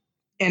trigger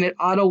and it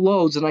auto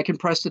loads and I can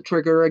press the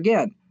trigger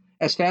again.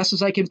 As fast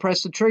as I can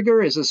press the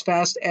trigger is as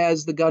fast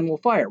as the gun will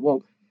fire.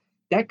 Well,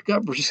 that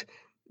covers.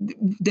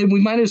 Then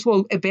we might as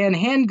well ban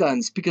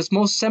handguns, because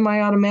most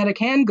semi-automatic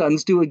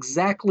handguns do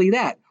exactly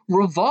that.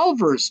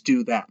 Revolvers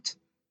do that.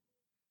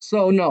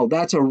 So no,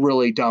 that's a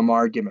really dumb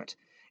argument.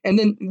 And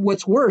then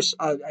what's worse,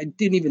 I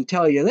didn't even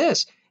tell you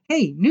this.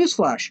 Hey,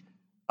 newsflash.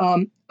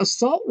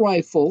 Assault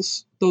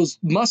rifles, those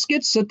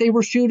muskets that they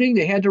were shooting,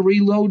 they had to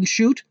reload and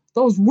shoot,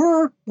 those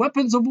were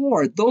weapons of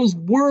war. Those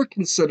were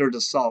considered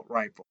assault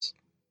rifles.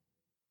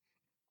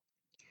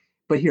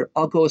 But here,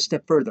 I'll go a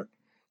step further.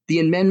 The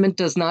amendment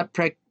does not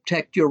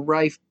protect your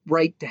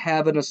right to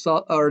have an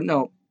assault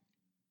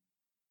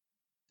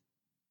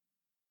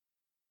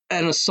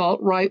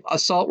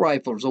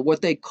rifles, or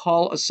what they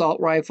call assault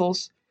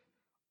rifles,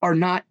 are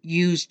not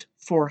used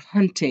for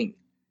hunting.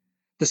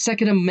 The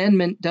Second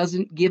Amendment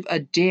doesn't give a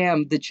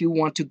damn that you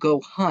want to go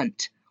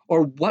hunt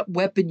or what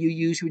weapon you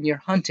use when you're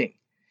hunting.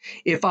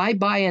 If I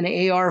buy an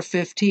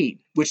AR-15,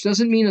 which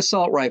doesn't mean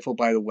assault rifle,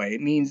 by the way,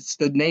 it means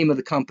the name of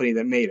the company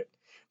that made it.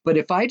 But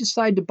if I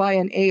decide to buy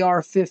an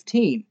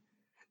AR-15,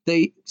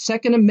 the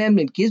Second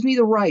Amendment gives me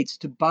the rights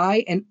to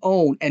buy and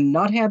own and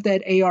not have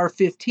that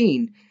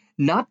AR-15,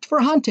 not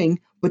for hunting,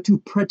 but to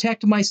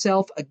protect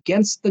myself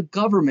against the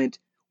government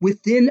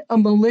within a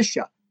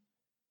militia.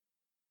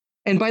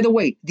 And by the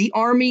way, the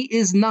Army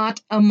is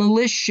not a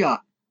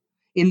militia.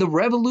 In the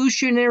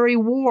Revolutionary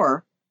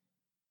War,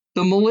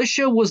 the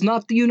militia was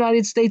not the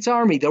United States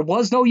Army. There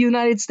was no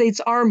United States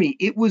Army.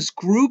 It was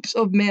groups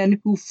of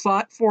men who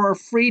fought for our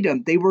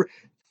freedom. They were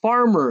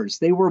farmers.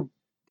 They were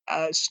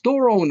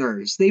store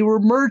owners. They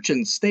were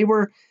merchants. They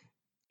were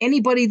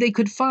anybody they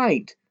could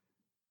find.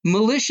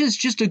 Militia is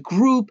just a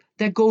group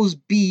that goes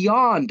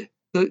beyond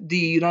the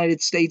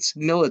United States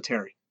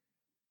military.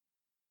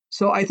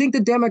 So I think the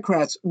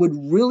Democrats would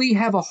really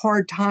have a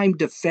hard time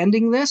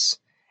defending this,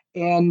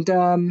 and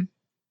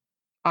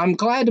I'm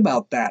glad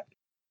about that.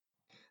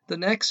 The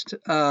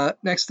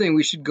next thing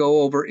we should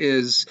go over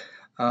is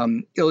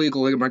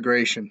illegal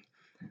immigration.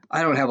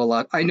 I don't have a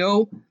lot. I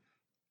know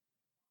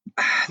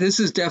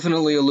this is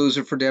definitely a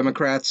loser for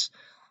Democrats.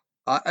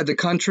 The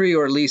country,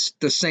 or at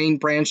least the sane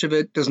branch of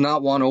it, does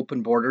not want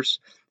open borders.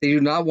 They do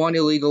not want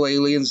illegal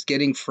aliens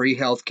getting free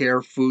health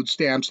care, food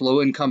stamps,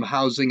 low-income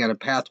housing, and a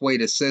pathway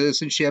to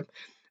citizenship.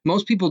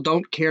 Most people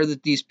don't care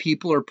that these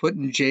people are put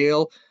in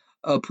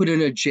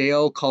a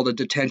jail called a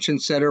detention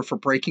center for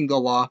breaking the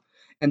law,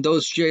 and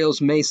those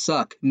jails may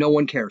suck. No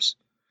one cares.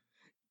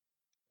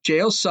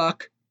 Jails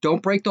suck.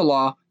 Don't break the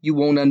law. You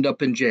won't end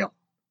up in jail.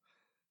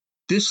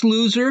 This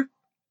loser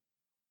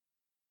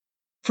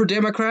for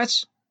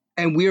Democrats,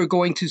 and we are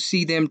going to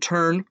see them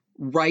turn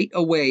right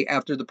away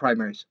after the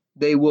primaries.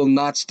 They will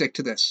not stick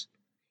to this.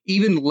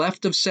 Even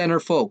left of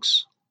center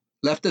folks,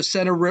 left of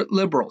center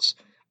liberals,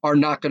 are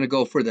not going to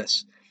go for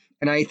this.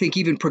 And I think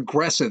even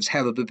progressives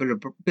have a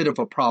bit of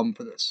a problem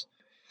for this.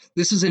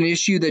 This is an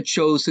issue that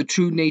shows the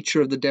true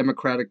nature of the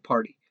Democratic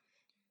Party.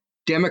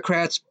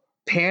 Democrats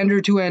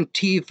pander to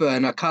Antifa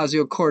and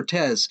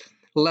Ocasio-Cortez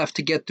left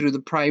to get through the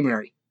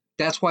primary.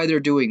 That's why they're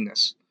doing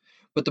this.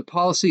 But the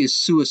policy is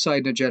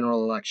suicide in a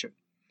general election.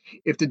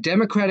 If the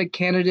Democratic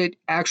candidate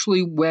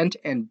actually went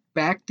and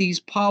backed these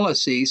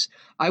policies,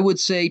 I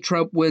would say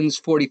Trump wins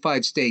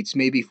 45 states,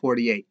 maybe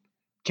 48.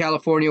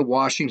 California,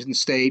 Washington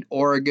State,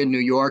 Oregon, New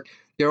York,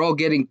 they're all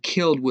getting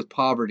killed with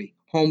poverty,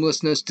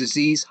 homelessness,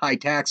 disease, high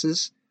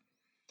taxes.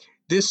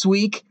 This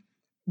week,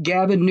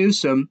 Gavin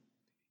Newsom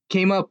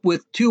came up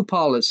with two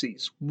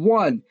policies.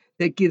 One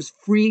that gives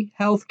free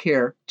health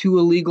care to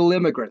illegal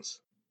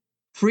immigrants.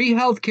 Free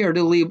health care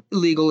to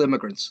illegal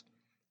immigrants.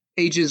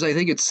 Ages, I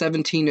think it's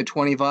 17 to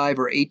 25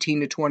 or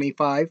 18 to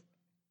 25.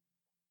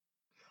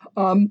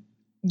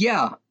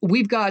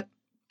 We've got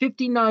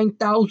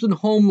 59,000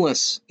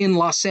 homeless in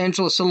Los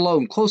Angeles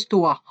alone, close to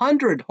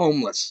 100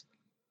 homeless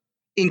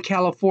in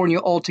California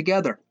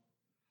altogether.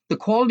 The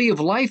quality of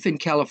life in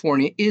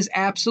California is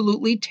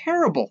absolutely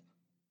terrible.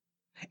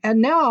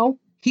 And now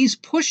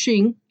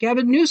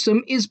Gavin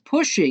Newsom is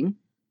pushing,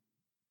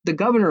 the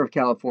governor of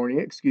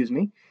California,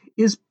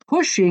 is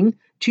pushing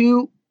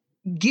to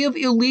give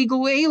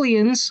illegal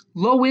aliens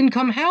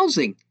low-income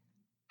housing.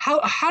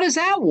 How does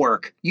that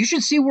work? You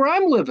should see where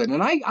I'm living,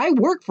 and I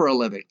work for a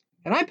living,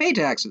 and I pay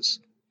taxes.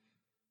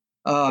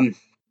 I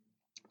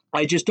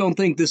just don't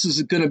think this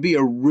is going to be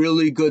a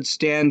really good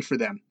stand for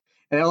them.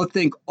 And I don't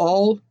think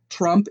all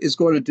Trump is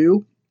going to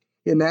do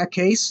in that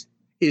case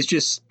is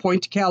just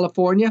point to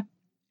California,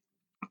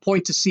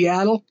 point to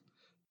Seattle,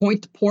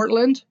 point to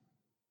Portland,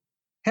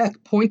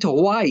 heck, point to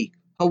Hawaii.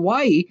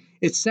 Hawaii,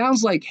 it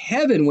sounds like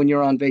heaven when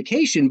you're on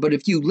vacation, but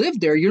if you live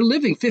there, you're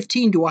living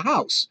 15 to a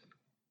house.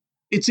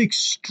 They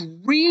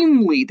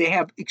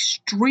have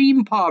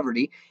extreme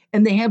poverty,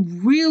 and they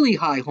have really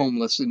high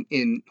homeless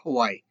in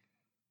Hawaii.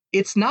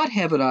 It's not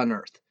heaven on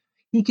earth.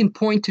 He can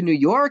point to New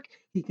York,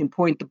 he can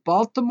point to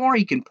Baltimore,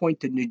 he can point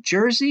to New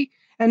Jersey,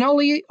 and all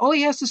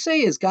he has to say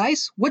is,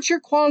 guys, what's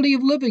your quality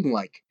of living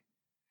like?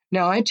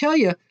 Now, I tell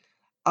you,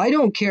 I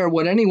don't care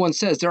what anyone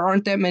says. There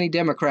aren't that many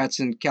Democrats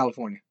in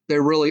California.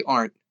 There really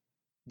aren't.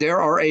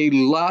 There are a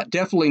lot,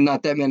 definitely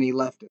not that many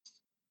leftists.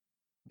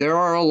 There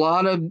are a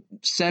lot of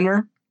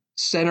center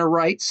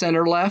right,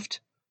 center left,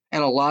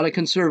 and a lot of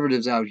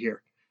conservatives out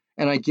here.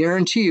 And I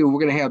guarantee you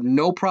we're going to have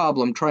no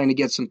problem trying to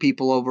get some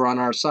people over on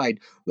our side,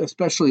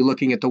 especially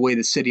looking at the way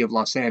the city of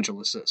Los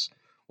Angeles is,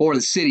 or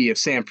the city of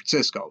San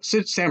Francisco.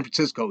 San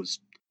Francisco is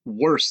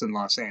worse than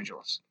Los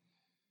Angeles.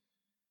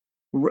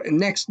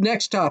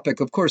 Next topic.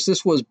 Of course,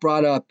 this was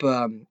brought up,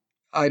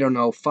 I don't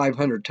know,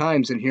 500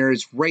 times in here,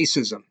 is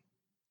racism.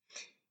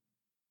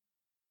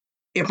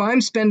 If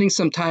I'm spending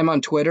some time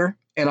on Twitter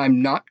and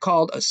I'm not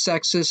called a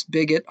sexist,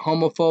 bigot,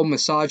 homophobe,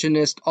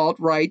 misogynist,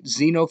 alt-right,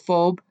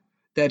 xenophobe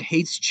that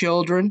hates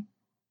children,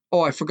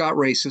 oh, I forgot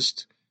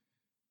racist,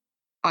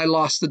 I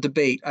lost the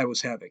debate I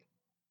was having.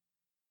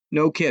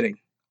 No kidding.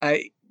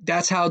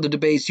 That's how the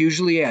debates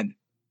usually end.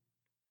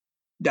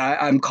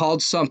 I'm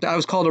called something. I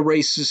was called a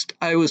racist.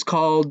 I was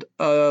called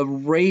a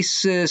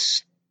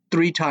racist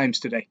 3 times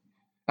today.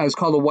 I was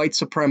called a white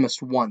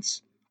supremacist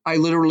once. I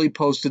literally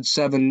posted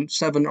seven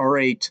or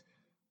eight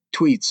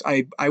tweets.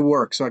 I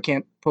work, so I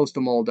can't post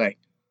them all day.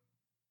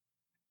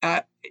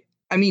 I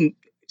mean,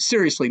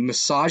 seriously,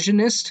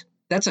 misogynist?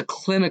 That's a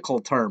clinical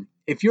term.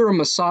 If you're a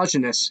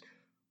misogynist,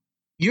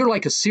 you're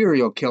like a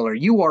serial killer.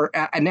 You are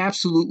an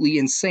absolutely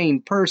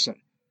insane person.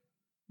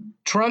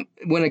 Trump,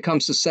 when it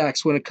comes to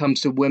sex, when it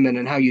comes to women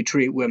and how you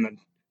treat women.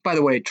 By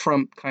the way,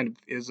 Trump kind of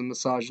is a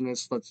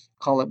misogynist. Let's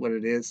call it what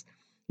it is.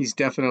 He's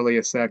definitely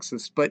a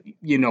sexist, but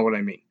you know what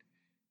I mean.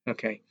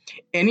 Okay.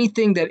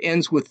 Anything that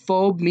ends with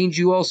phobe means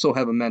you also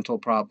have a mental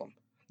problem.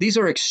 These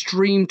are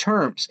extreme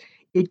terms.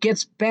 It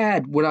gets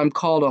bad when I'm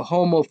called a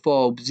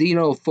homophobe,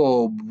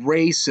 xenophobe,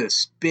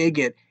 racist,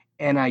 bigot,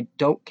 and I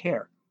don't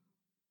care.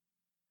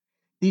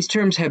 These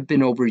terms have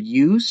been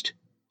overused.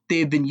 They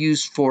have been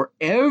used for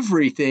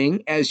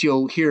everything, as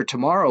you'll hear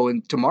tomorrow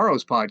in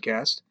tomorrow's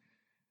podcast.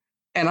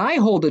 And I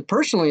hold it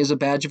personally as a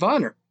badge of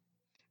honor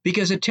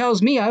because it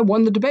tells me I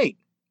won the debate.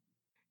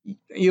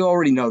 You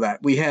already know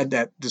that. We had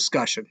that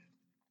discussion.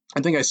 I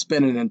think I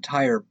spent an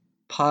entire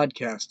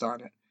podcast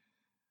on it.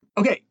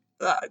 Okay,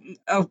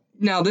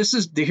 now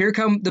here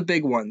come the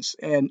big ones,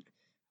 and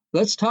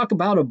let's talk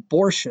about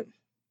abortion.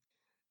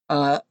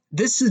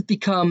 This has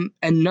become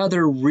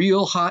another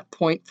real hot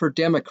point for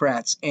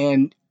Democrats,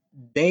 and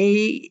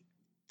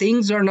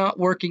things are not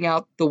working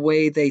out the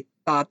way they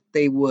thought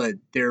they would.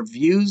 Their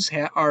views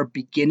are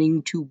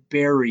beginning to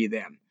bury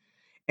them.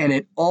 And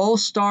it all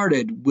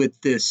started with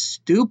this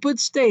stupid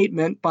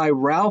statement by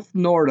Ralph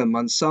Northam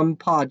on some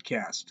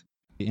podcast.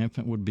 The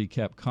infant would be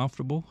kept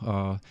comfortable.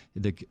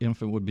 The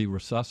infant would be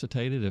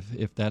resuscitated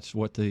if that's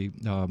what the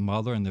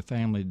mother and the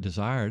family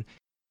desired.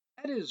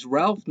 That is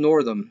Ralph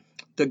Northam,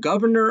 the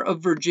governor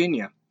of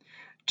Virginia,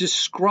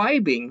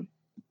 describing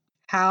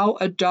how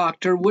a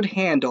doctor would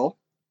handle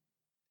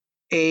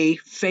a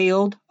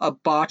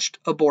botched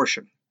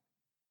abortion.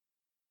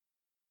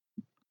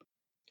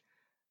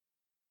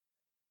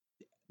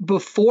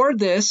 Before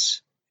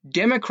this,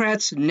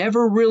 Democrats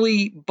never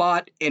really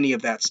bought any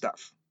of that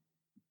stuff.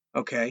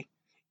 Okay?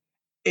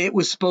 It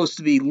was supposed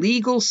to be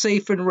legal,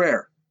 safe, and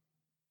rare.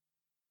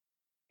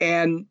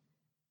 And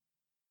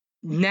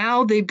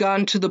now they've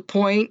gotten to the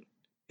point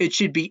it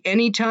should be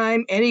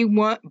anytime,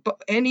 anyone,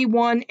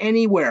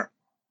 anywhere.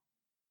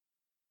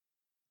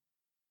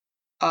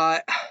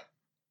 I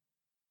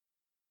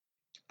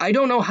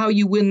don't know how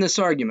you win this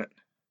argument.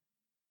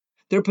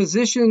 Their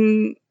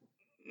position,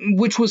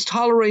 which was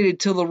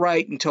tolerated to the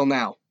right until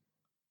now,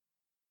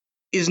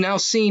 is now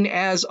seen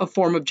as a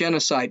form of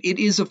genocide. It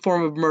is a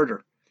form of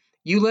murder.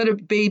 You let a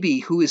baby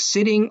who is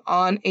sitting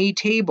on a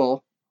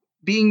table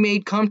being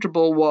made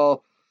comfortable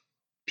while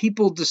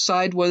people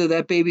decide whether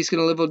that baby's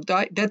going to live or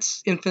die,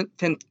 that's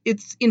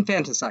it's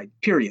infanticide,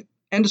 period.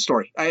 End of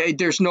story.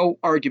 There's no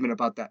argument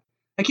about that.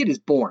 That kid is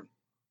born.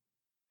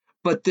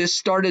 But this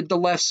started the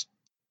left's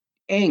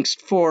angst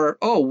for,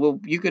 oh, well,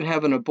 you can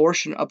have an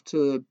abortion up to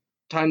the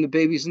time the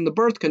baby's in the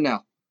birth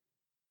canal.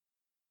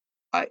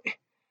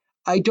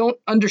 I don't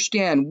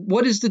understand.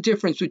 What is the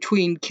difference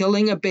between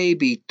killing a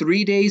baby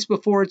 3 days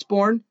before it's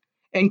born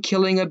and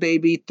killing a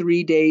baby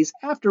 3 days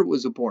after it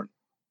was born?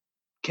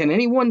 Can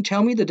anyone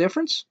tell me the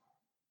difference?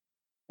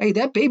 Hey,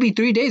 that baby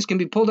 3 days can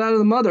be pulled out of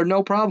the mother,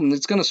 no problem.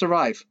 It's going to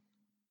survive.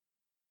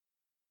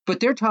 But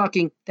they're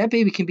talking that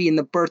baby can be in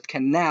the birth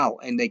canal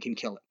and they can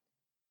kill it.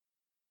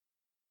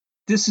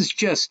 This is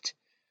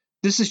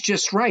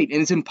just right,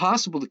 and it's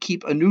impossible to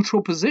keep a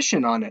neutral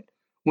position on it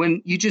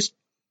when you just.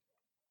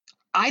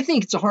 I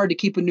think it's hard to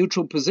keep a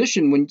neutral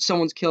position when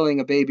someone's killing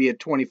a baby at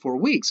 24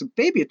 weeks. A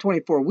baby at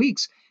 24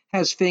 weeks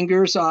has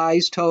fingers,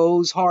 eyes,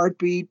 toes,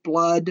 heartbeat,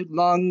 blood,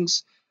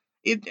 lungs.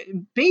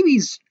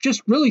 Baby's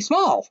just really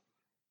small.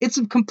 It's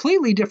a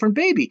completely different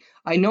baby.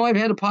 I know I've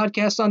had a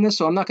podcast on this,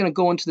 so I'm not going to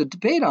go into the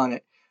debate on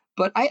it,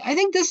 but I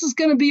think this is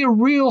going to be a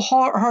real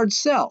hard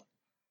sell.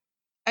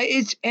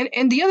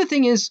 And the other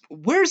thing is,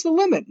 where's the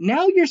limit?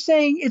 Now you're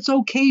saying it's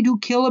okay to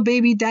kill a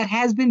baby that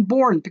has been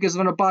born because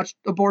of an botched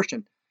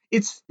abortion.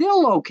 It's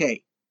still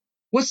okay.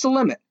 What's the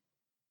limit?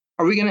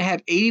 Are we going to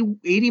have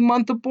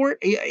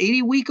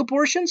 80 week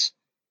abortions?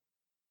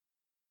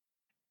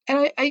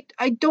 And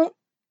I don't.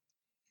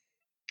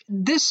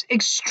 This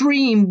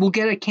extreme will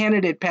get a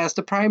candidate past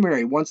the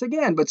primary once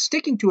again, but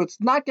sticking to it's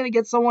not going to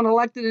get someone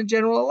elected in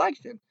general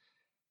election.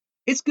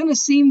 It's going to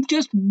seem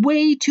just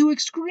way too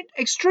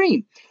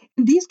extreme.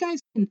 And these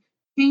guys can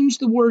change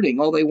the wording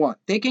all they want.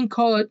 They can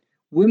call it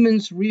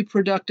women's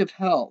reproductive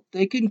health.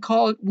 They can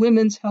call it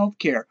women's health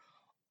care.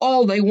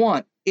 all they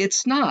want.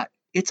 It's not.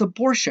 It's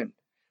abortion.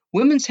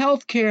 Women's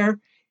health care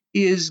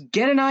is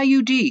get an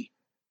IUD,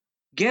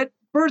 get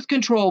birth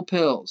control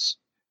pills,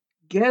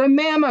 get a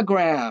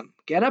mammogram,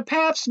 get a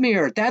pap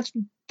smear. That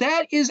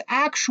is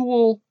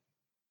actual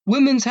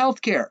women's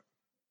health care.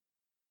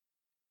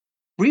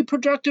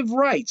 Reproductive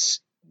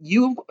rights.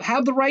 You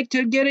have the right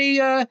to get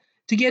a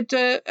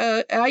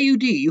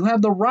IUD. You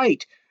have the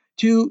right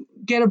to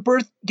get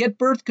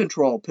birth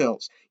control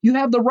pills. You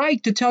have the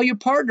right to tell your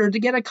partner to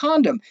get a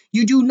condom.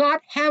 You do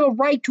not have a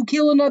right to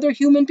kill another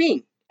human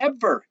being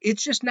ever.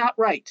 It's just not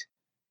right.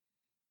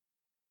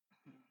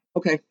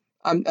 Okay,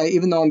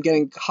 even though I'm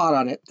getting hot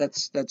on it,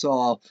 that's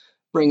all I'll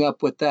bring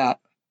up with that.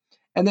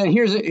 And then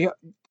here's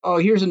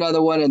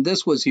another one, and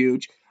this was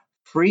huge.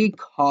 Free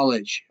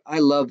college. I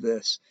love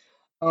this.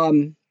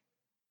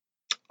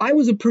 I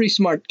was a pretty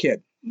smart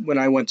kid when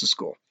I went to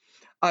school.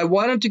 I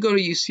wanted to go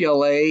to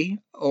UCLA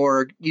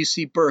or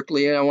UC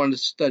Berkeley, and I wanted to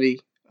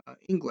study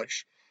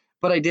English,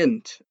 but I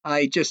didn't.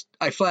 I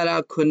flat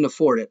out couldn't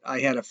afford it. I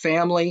had a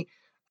family.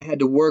 I had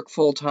to work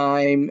full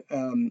time.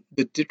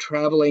 The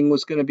traveling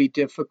was going to be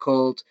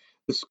difficult.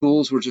 The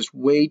schools were just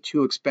way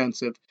too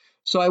expensive.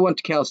 So I went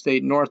to Cal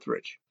State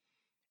Northridge.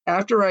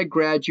 After I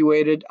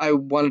graduated, I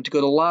wanted to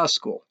go to law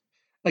school.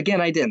 Again,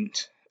 I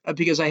didn't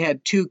because I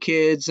had 2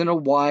 kids and a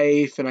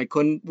wife, and I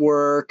couldn't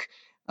work.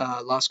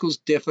 Law school's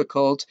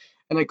difficult,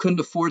 and I couldn't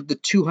afford the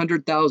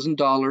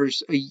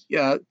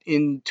 $200,000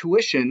 in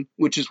tuition,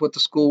 which is what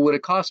the school would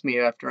have cost me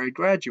after I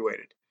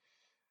graduated.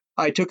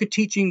 I took a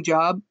teaching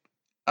job.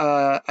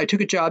 I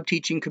took a job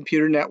teaching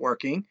computer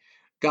networking,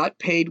 got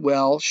paid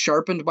well,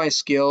 sharpened my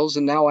skills,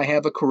 and now I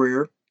have a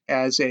career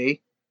as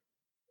a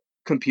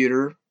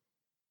computer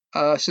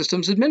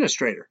systems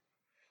administrator.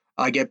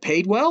 I get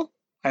paid well.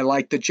 I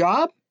like the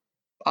job.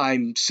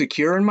 I'm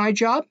secure in my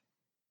job.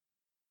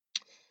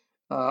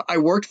 I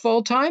worked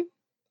full time.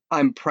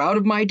 I'm proud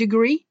of my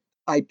degree.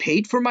 I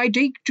paid for my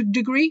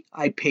degree.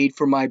 I paid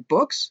for my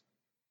books.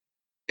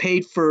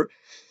 Paid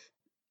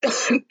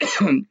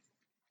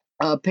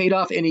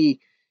off any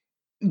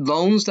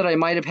loans that I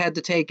might have had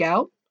to take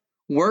out.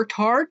 Worked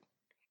hard,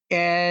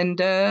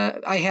 and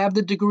I have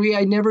the degree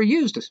I never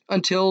used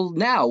until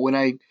now when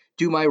I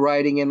do my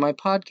writing and my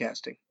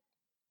podcasting.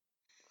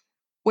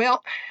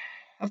 Well,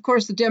 of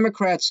course, the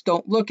Democrats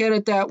don't look at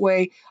it that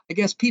way. I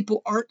guess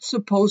people aren't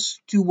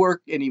supposed to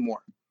work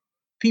anymore.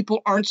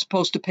 People aren't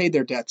supposed to pay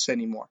their debts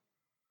anymore.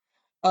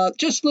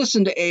 Just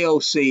listen to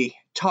AOC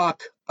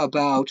talk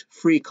about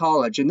free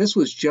college, and this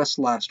was just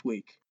last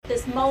week.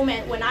 This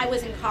moment when I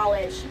was in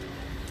college,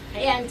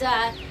 and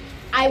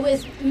I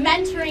was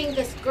mentoring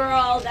this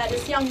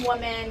young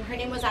woman. Her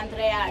name was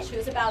Andrea. She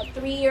was about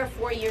 3 or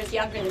 4 years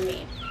younger than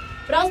me.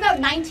 But I was about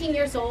 19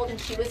 years old, and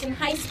she was in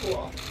high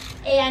school.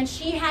 And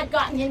she had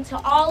gotten into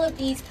all of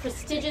these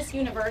prestigious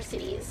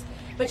universities,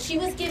 but she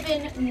was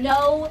given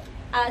no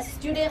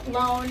student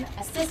loan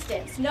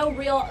assistance,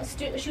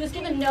 she was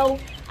given no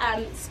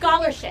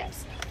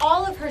scholarships.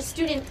 All of her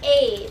student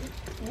aid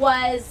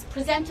was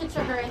presented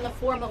to her in the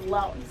form of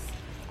loans.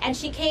 And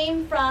she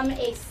came from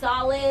a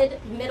solid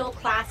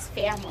middle-class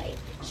family.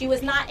 She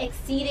was not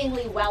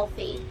exceedingly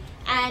wealthy.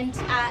 And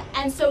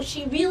so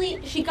she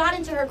got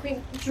into her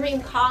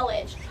dream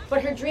college,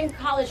 but her dream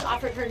college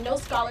offered her no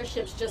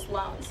scholarships, just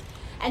loans.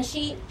 And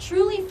she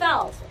truly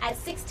felt, at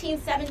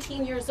 16,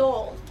 17 years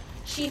old,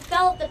 she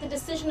felt that the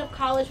decision of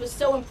college was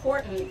so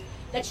important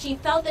that she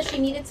felt that she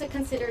needed to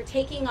consider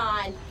taking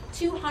on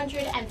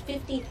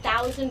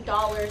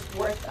 $250,000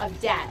 worth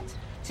of debt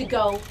to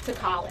go to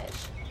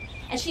college.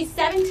 And she's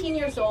 17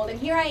 years old, and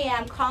here I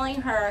am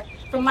calling her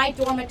from my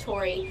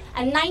dormitory,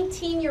 a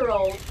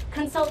 19-year-old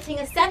consulting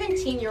a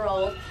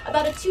 17-year-old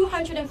about a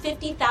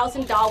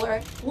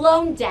 $250,000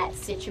 loan debt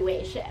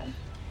situation.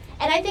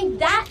 And I think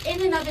that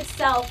in and of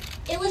itself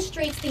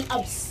illustrates the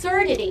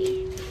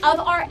absurdity of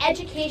our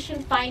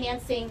education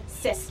financing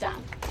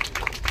system.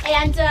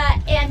 And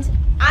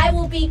I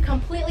will be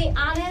completely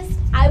honest,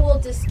 I will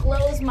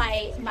disclose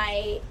my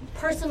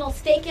personal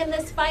stake in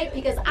this fight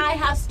because I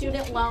have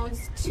student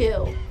loans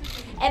too.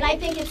 And I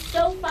think it's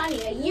so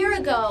funny. A year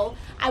ago,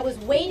 I was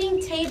waiting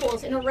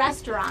tables in a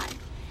restaurant,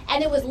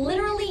 and it was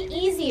literally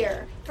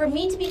easier for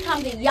me to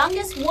become the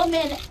youngest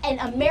woman in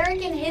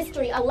American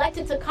history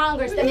elected to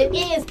Congress than it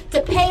is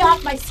to pay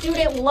off my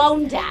student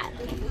loan debt.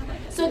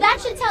 So that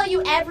should tell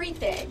you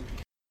everything.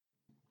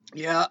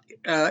 Yeah,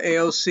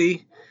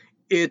 AOC,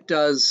 it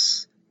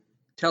does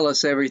tell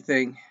us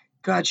everything.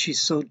 God, she's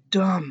so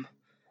dumb.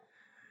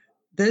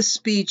 This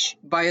speech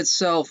by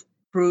itself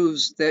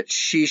proves that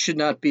she should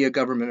not be a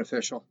government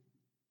official.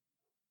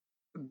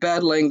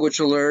 Bad language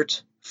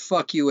alert.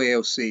 Fuck you,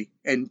 AOC,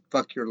 and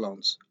fuck your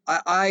loans.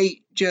 I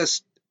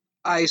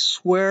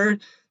swear,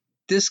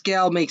 this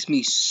gal makes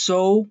me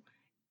so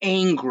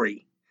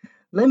angry.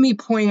 Let me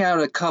point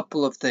out a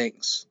couple of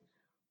things.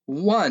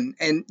 One,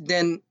 and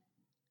then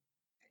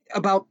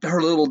about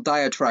her little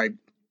diatribe.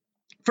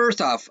 First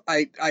off,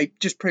 I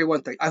just pray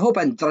one thing. I hope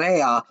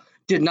Andrea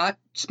did not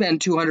spend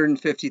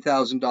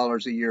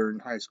 $250,000 a year in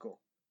high school.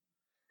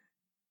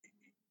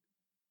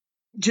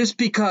 just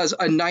because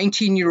a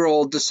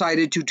 19-year-old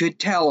decided to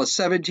tell a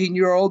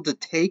 17-year-old to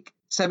take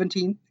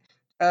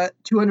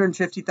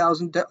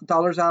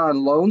 $250,000 out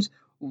on loans,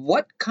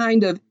 what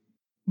kind of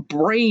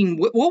brain,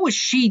 what was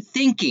she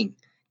thinking?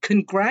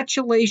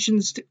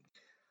 Congratulations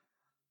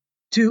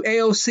to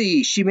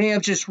AOC. She may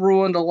have just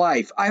ruined a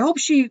life. I hope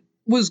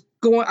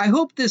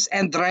this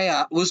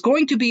Andrea was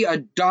going to be a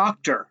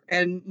doctor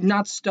and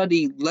not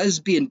study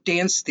lesbian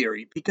dance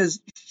theory,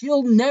 because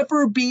she'll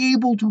never be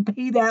able to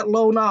pay that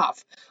loan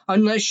off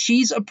unless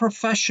she's a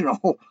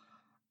professional.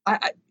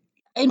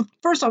 And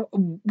first off,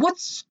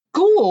 what's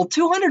school?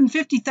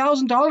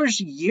 $250,000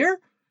 a year?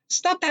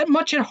 It's not that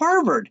much at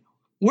Harvard.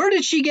 Where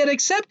did she get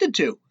accepted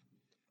to?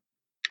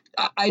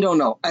 I don't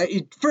know.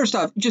 First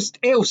off,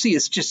 just AOC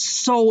is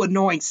just so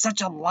annoying,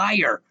 such a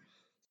liar,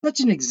 such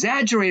an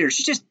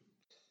exaggerator.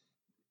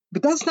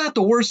 But that's not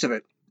the worst of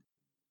it.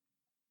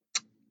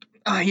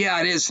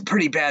 Yeah, it is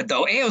pretty bad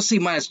though.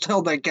 AOC might have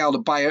told that gal to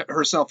buy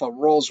herself a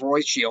Rolls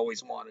Royce she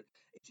always wanted.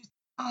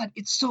 God,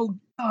 it's so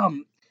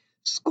dumb.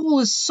 School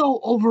is so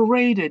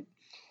overrated.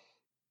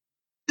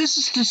 This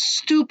is the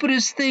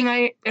stupidest thing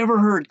I ever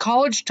heard.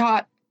 College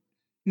taught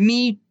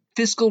me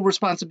fiscal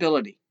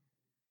responsibility.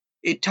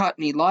 It taught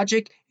me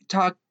logic. It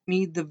taught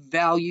me the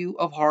value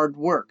of hard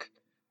work.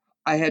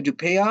 I had to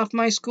pay off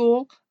my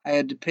school. I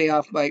had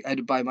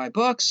to buy my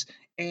books,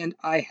 and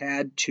I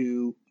had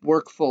to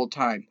work full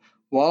time.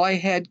 While I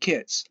had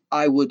kids,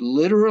 I would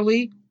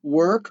literally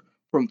work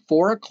from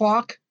 5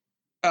 o'clock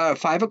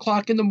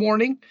in the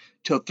morning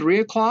till 3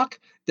 o'clock.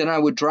 Then I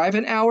would drive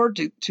an hour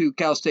to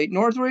Cal State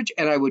Northridge,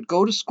 and I would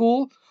go to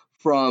school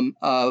from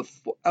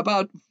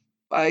about,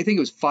 I think it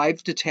was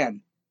 5 to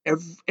 10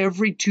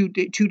 every 2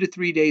 to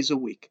 3 days a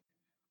week.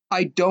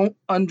 I don't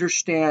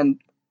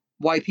understand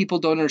why people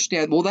don't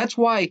understand. Well, that's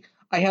why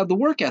I have the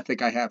work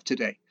ethic I have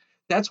today.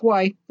 That's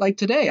why, like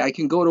today, I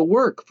can go to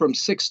work from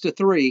 6 to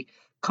 3,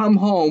 come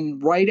home,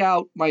 write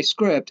out my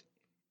script,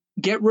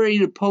 get ready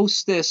to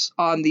post this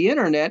on the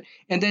internet,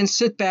 and then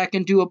sit back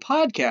and do a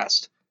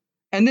podcast.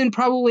 And then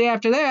probably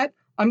after that,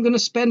 I'm going to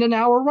spend an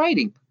hour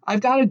writing.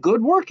 I've got a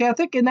good work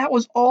ethic, and that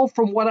was all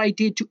from what I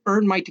did to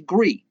earn my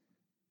degree.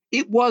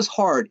 It was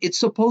hard. It's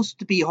supposed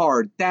to be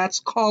hard. That's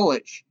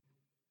college.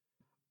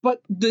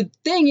 But the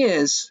thing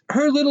is,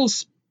 her little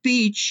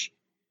speech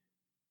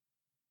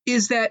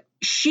is that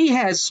she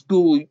has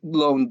school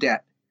loan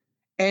debt,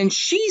 and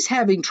she's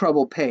having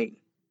trouble paying.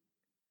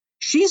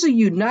 She's a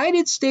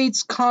United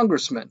States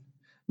congressman.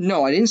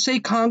 No, I didn't say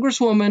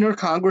congresswoman or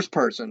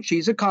congressperson.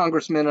 She's a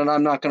congressman, and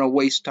I'm not going to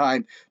waste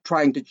time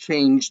trying to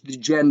change the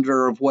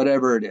gender of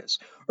whatever it is.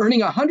 Earning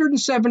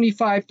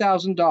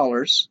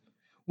 $175,000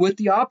 with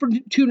the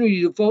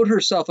opportunity to vote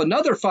herself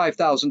another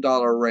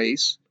 $5,000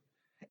 raise,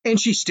 and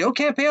she still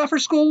can't pay off her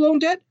school loan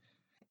debt?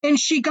 And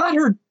she's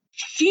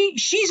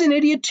an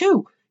idiot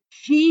too.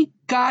 She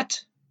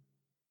got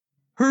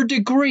her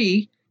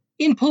degree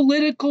in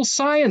political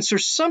science or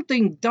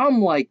something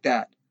dumb like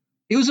that.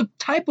 It was a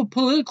type of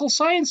political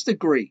science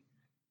degree.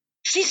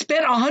 She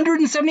spent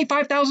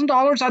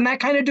 $175,000 on that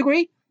kind of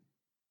degree?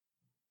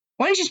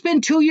 Why don't you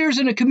spend 2 years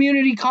in a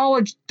community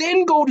college,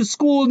 then go to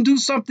school and do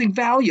something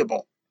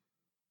valuable?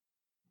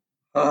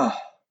 But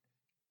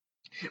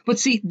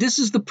see, this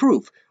is the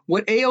proof.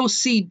 What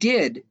AOC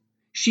did,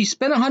 she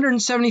spent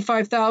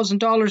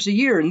 $175,000 a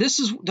year, and this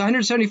is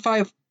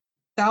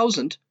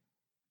 $175,000,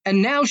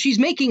 and now she's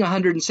making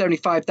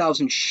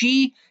 $175,000.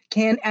 She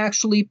can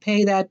actually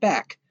pay that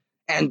back.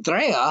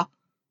 Andrea,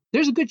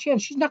 there's a good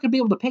chance she's not going to be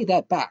able to pay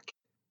that back.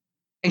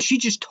 And she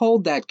just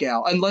told that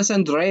gal, unless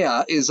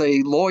Andrea is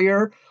a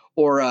lawyer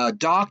or a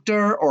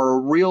doctor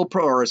or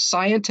or a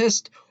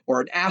scientist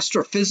or an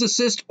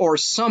astrophysicist or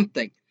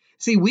something.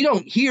 See, we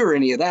don't hear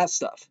any of that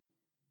stuff.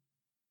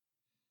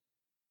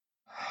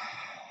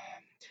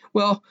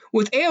 Well,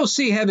 with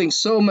AOC having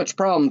so much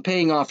problem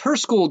paying off her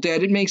school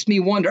debt, it makes me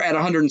wonder, at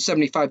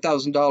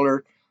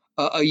 $175,000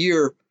 a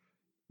year,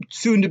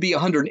 soon to be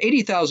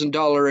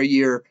 $180,000 a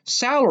year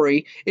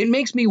salary, it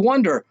makes me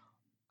wonder,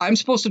 I'm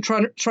supposed to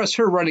trust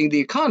her running the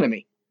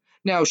economy.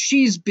 Now,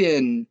 she's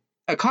been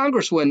a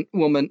congressman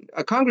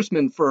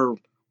for,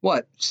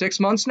 6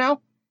 months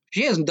now?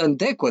 She hasn't done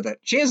dick with it.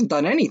 She hasn't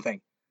done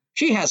anything.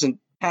 She hasn't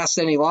passed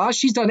any laws.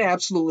 She's done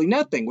absolutely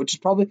nothing, which is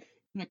probably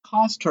going to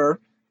cost her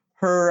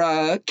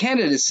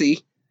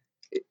candidacy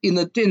in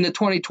the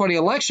 2020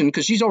 election,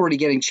 because she's already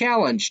getting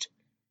challenged.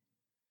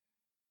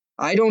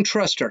 I don't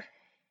trust her.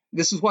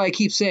 This is why I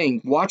keep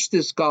saying, watch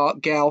this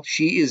gal.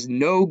 She is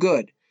no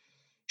good.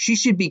 She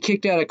should be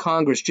kicked out of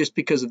Congress just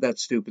because of that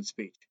stupid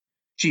speech.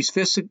 She's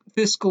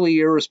fiscally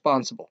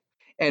irresponsible.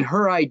 And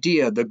her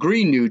idea, the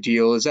Green New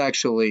Deal,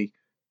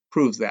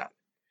 proves that.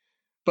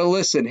 But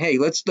listen, hey,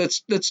 let's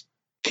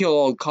kill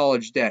all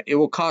college debt. It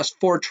will cost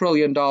 $4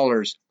 trillion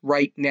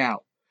right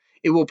now.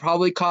 It will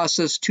probably cost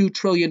us $2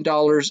 trillion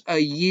a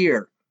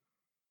year.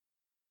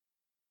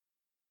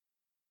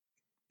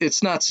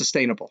 It's not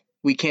sustainable.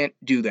 We can't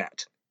do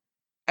that.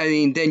 I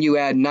mean, then you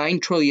add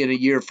 $9 trillion a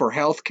year for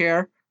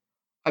healthcare.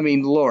 I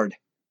mean, Lord,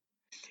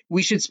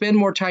 we should spend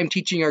more time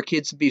teaching our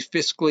kids to be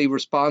fiscally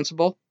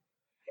responsible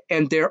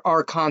and there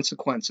are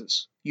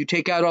consequences. You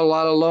take out a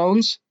lot of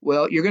loans,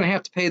 well, you're going to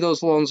have to pay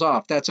those loans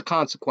off. That's a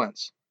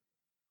consequence.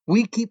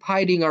 We keep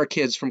hiding our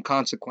kids from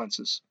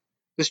consequences.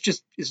 This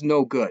just is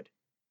no good.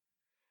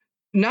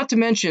 Not to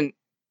mention,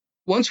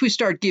 once we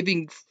start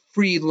giving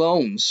free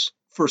loans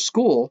for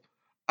school,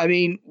 I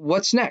mean,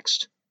 what's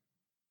next?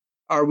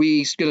 Are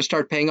we going to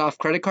start paying off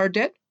credit card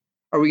debt?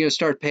 Are we going to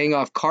start paying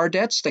off car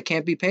debts that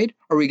can't be paid?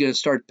 Are we going to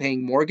start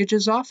paying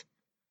mortgages off?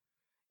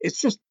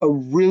 It's just a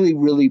really,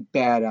 really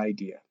bad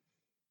idea.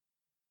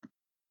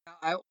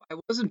 I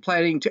wasn't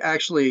planning to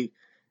actually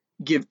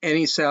give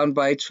any sound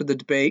bites for the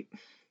debate,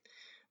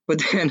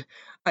 but then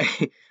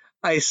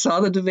I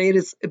saw the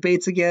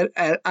debates again,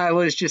 and I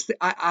was just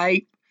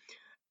I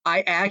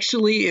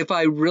actually, if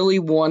I really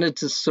wanted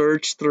to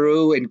search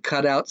through and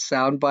cut out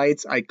sound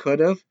bites, I could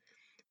have.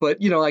 But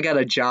I got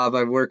a job.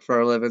 I work for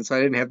a living, so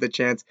I didn't have the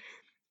chance.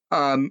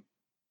 The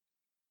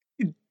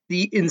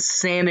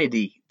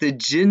insanity, the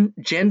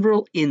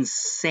general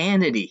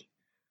insanity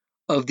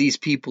of these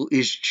people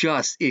is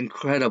just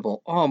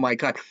incredible. Oh my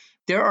God.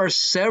 There are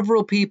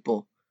several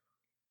people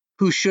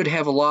who should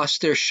have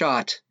lost their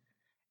shot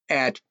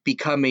at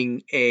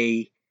becoming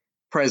a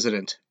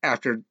president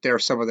after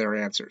some of their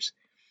answers.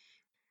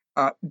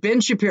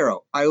 Ben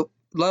Shapiro, I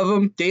love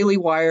him. Daily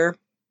Wire,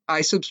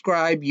 I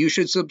subscribe. You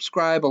should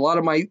subscribe. A lot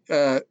of my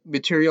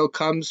material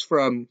comes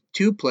from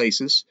two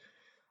places.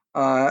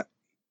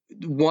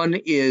 One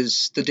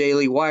is the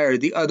Daily Wire.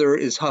 The other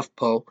is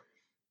HuffPo.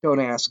 Don't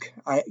ask.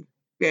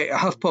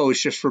 HuffPo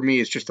is just, for me,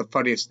 it's just the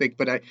funniest thing,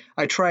 but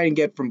I try and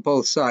get from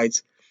both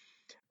sides.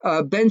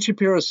 Ben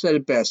Shapiro said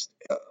it best.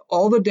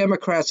 All the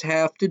Democrats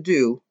have to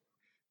do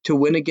to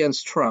win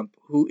against Trump,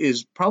 who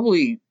is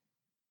probably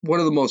one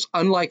of the most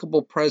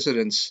unlikable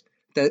presidents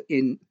that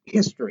in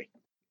history,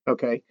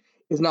 okay,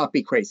 is not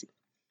be crazy.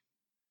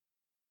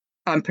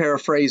 I'm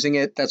paraphrasing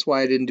it. That's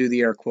why I didn't do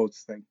the air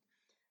quotes thing.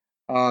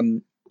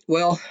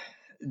 Well,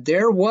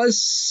 there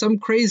was some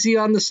crazy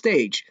on the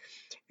stage.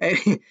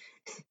 And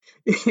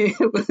it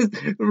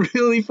was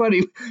really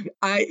funny.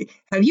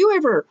 Have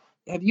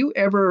you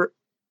ever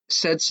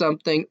said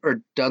something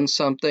or done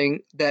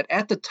something that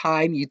at the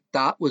time you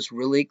thought was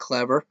really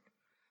clever,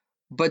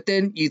 but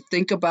then you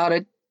think about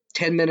it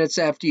 10 minutes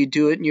after you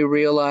do it and you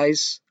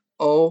realize,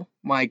 oh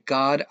my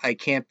God, I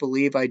can't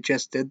believe I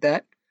just did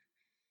that?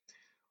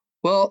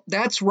 Well,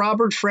 that's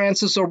Robert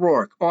Francis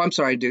O'Rourke. Oh, I'm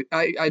sorry, dude.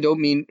 I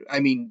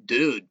mean,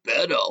 dude,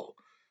 Beto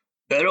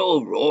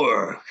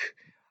O'Rourke.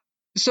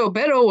 So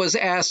Beto was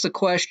asked a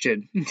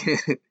question.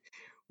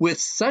 With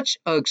such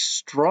a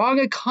strong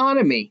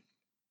economy,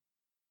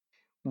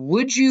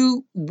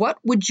 what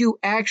would you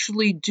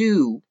actually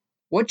do?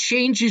 What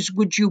changes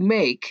would you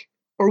make?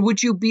 Or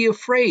would you be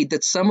afraid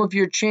that some of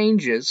your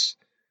changes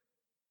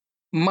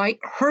might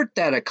hurt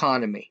that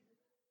economy?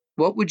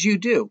 What would you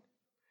do?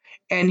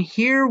 And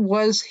here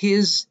was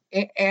his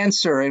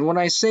answer. And when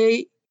I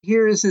say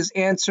here is his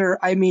answer,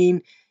 I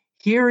mean,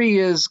 here he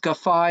is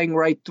guffawing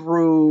right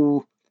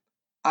through.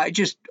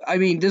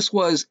 This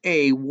was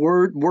a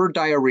word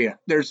diarrhea.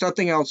 There's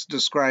nothing else to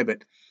describe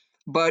it.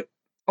 But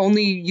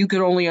you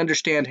could only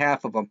understand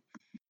half of them.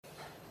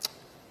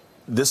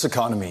 This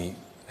economy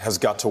has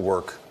got to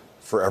work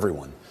for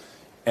everyone.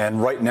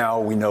 And right now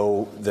we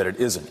know that it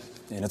isn't.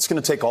 And it's going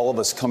to take all of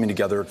us coming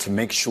together to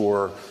make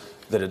sure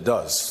that it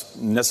does.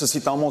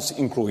 Necesitamos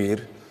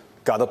incluir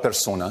cada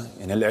persona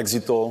en el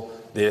éxito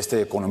de esta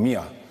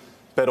economía.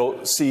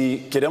 Pero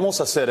si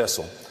queremos hacer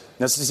eso,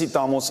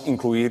 necesitamos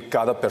incluir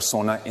cada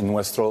persona en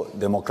nuestra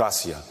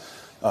democracia.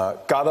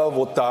 Cada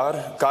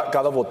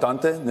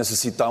votante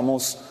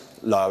necesitamos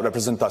la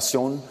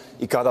representación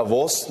y cada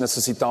voz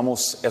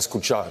necesitamos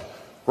escuchar.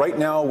 Right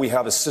now, we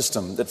have a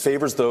system that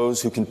favors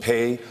those who can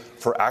pay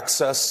for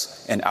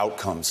access and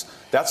outcomes.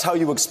 That's how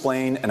you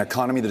explain an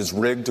economy that is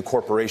rigged to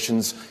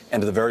corporations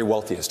and to the very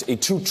wealthiest. A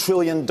 $2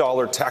 trillion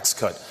tax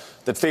cut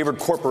that favored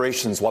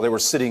corporations while they were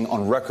sitting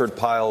on record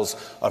piles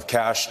of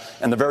cash,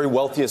 and the very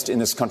wealthiest in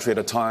this country at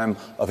a time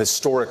of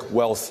historic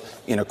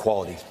wealth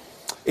inequality.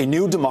 A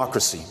new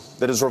democracy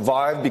that is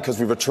revived because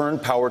we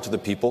returned power to the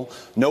people,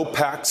 no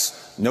PACs,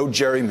 no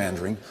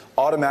gerrymandering,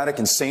 automatic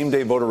and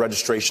same-day voter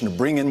registration to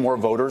bring in more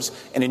voters,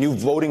 and a new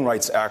Voting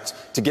Rights Act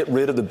to get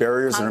rid of the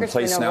barriers that are in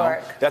place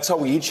now. That's how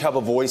we each have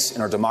a voice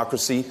in our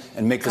democracy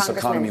and make this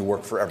economy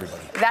work for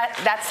everybody.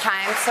 That's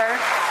time, sir.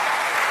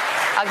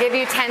 I'll give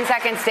you 10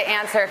 seconds to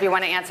answer. If you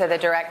want to answer the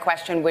direct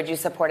question, would you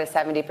support a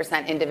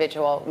 70%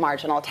 individual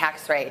marginal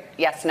tax rate?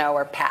 Yes, no,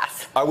 or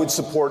pass? I would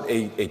support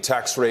a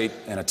tax rate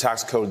and a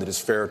tax code that is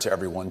fair to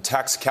everyone.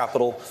 Tax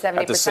capital 70%?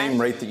 At the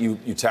same rate that you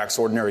tax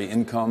ordinary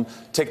income.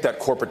 Take that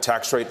corporate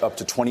tax rate up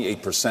to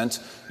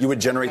 28%. You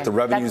would generate the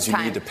revenues you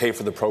need to pay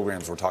for the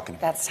programs we're talking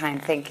about. That's time.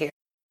 Thank you.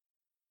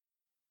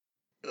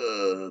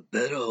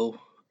 Beto,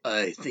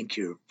 I think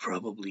you're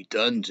probably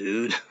done,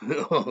 dude.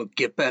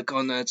 Get back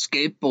on that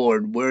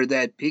skateboard, wear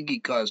that piggy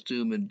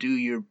costume, and do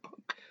your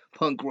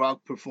punk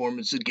rock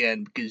performance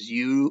again, because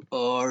you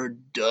are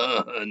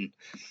done.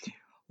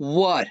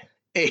 What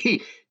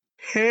a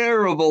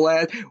terrible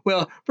ad.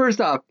 Well, first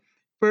off,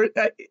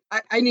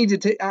 I need to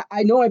take.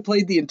 I know I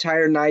played the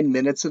entire 9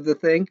 minutes of the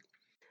thing,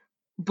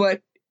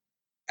 but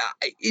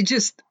it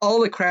just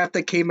all the crap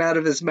that came out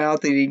of his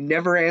mouth, and he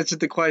never answered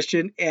the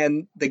question.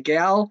 And the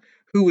gal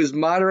who was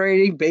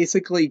moderating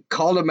basically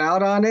called him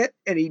out on it,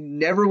 and he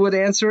never would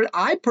answer it.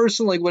 I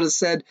personally would have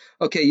said,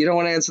 "Okay, you don't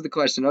want to answer the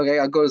question. Okay,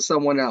 I'll go to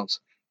someone else."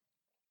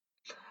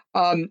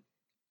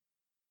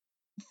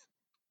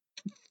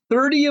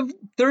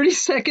 30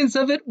 seconds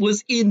of it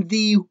was in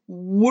the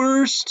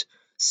worst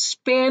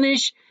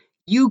Spanish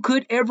you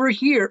could ever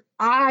hear.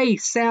 I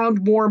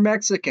sound more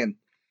Mexican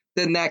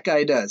than that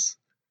guy does.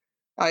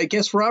 I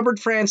guess Robert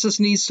Francis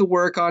needs to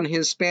work on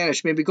his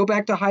Spanish. Maybe go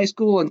back to high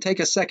school and take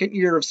a second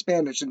year of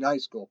Spanish in high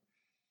school.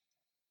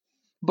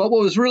 But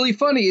what was really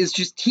funny is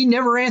just he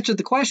never answered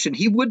the question.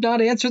 He would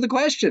not answer the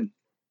question.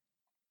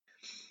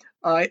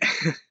 I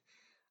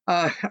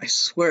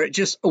swear,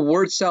 just a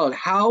word salad.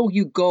 How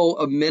you go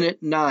a minute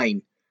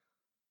 9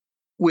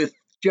 with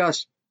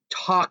just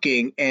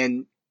talking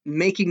and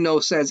making no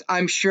sense.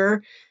 I'm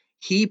sure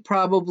he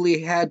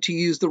probably had to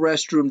use the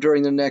restroom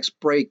during the next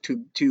break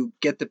to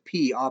get the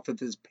pee off of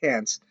his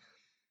pants.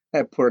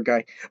 That poor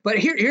guy. But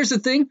here's the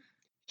thing.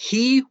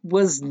 He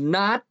was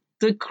not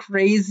the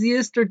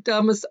craziest or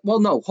dumbest. Well,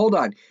 no, hold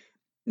on.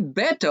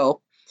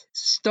 Beto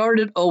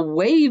started a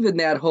wave in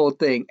that whole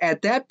thing.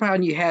 At that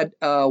point, you had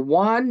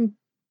Juan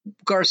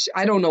Garcia.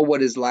 I don't know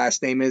what his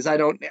last name is.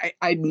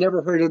 I'd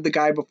never heard of the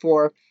guy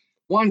before.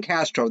 Juan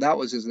Castro, that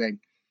was his name.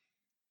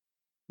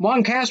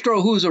 Juan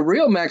Castro, who's a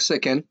real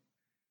Mexican,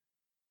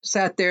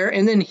 sat there,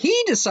 and then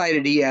he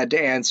decided he had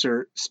to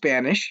answer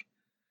Spanish.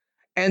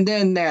 And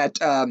then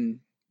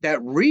that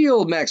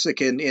real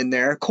Mexican in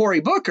there, Cory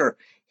Booker,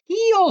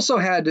 he also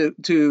had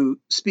to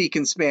speak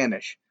in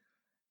Spanish.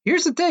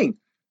 Here's the thing.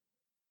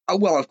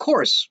 Well, of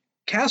course,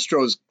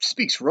 Castro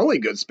speaks really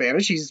good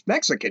Spanish. He's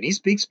Mexican. He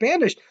speaks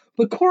Spanish.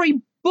 But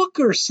Cory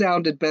Booker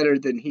sounded better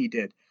than he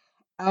did.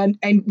 And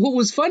what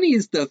was funny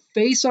is the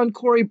face on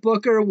Cory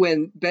Booker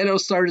when Beto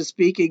started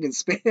speaking in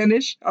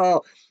Spanish.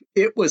 Oh,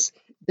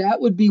 that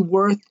would be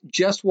worth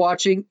just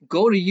watching.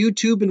 Go to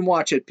YouTube and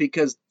watch it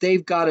because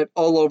they've got it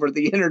all over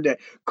the internet.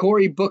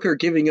 Cory Booker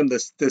giving him the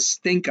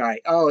stink eye.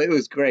 Oh, it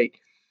was great.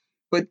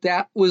 But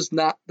that was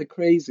not the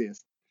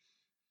craziest.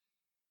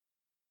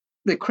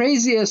 The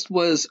craziest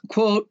was,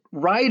 quote,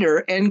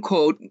 writer, end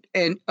quote.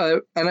 And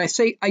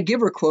I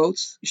give her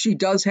quotes. She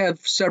does have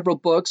several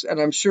books,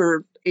 and I'm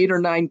sure 8 or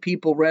 9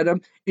 people read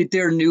them.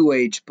 They're new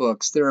age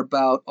books. They're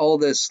about all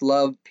this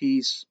love,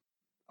 peace,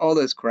 all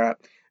this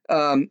crap.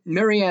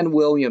 Marianne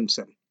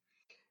Williamson.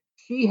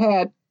 She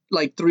had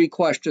like 3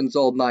 questions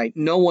all night.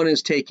 No one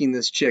is taking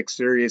this chick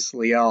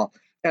seriously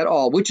at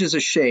all, which is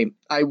a shame.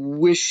 I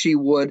wish she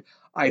would.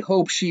 I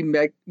hope she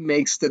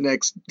makes the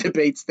next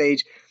debate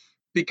stage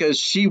because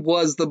she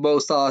was the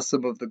most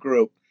awesome of the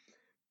group.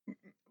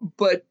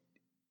 But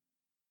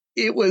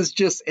it was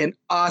just an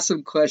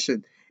awesome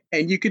question.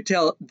 And you could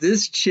tell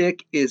this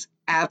chick is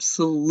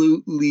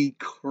absolutely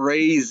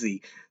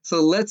crazy.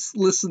 So let's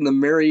listen to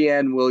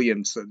Marianne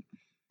Williamson.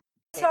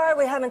 Sorry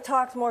we haven't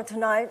talked more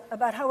tonight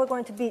about how we're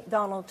going to beat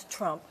Donald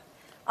Trump.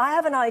 I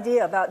have an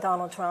idea about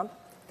Donald Trump.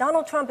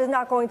 Donald Trump is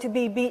not going to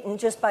be beaten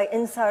just by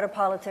insider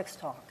politics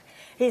talk.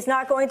 He's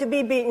not going to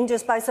be beaten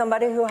just by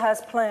somebody who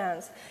has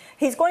plans.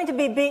 He's going to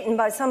be beaten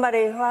by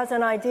somebody who has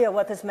an idea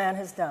what this man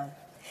has done.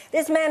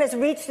 This man has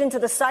reached into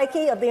the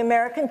psyche of the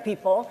American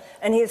people,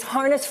 and he has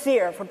harnessed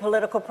fear for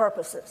political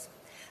purposes.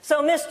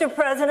 So, Mr.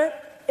 President,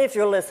 if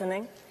you're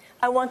listening,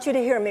 I want you to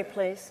hear me,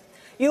 please.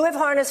 You have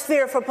harnessed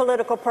fear for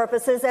political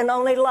purposes, and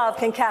only love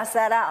can cast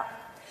that out.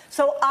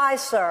 So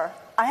sir,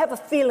 I have a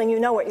feeling you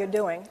know what you're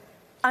doing.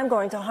 I'm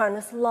going to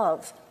harness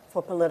love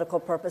for political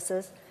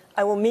purposes.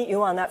 I will meet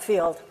you on that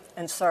field,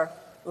 and, sir,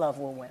 love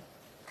will win.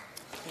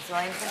 Ms.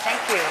 Williamson,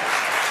 thank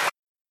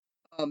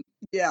you.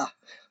 Yeah.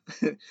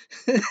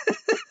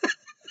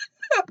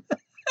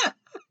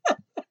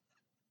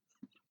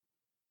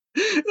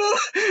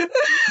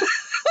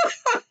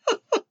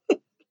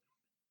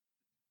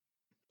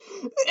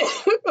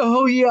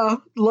 Oh, yeah.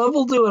 Love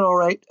will do it all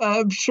right.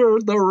 I'm sure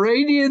the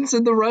Iranians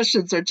and the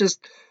Russians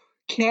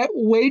can't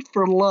wait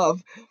for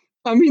love.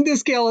 I mean,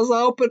 this gal is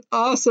out, but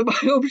awesome. I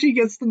hope she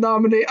gets the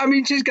nomination. I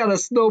mean, she's got a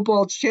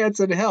snowball chance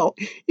in hell.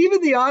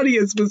 Even the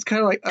audience was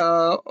kind of like,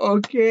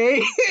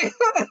 okay.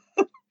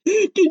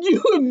 Can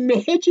you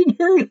imagine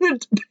her in a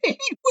debate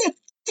with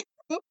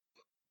Trump?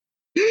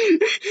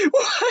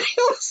 What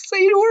he'll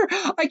say to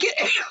her?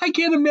 I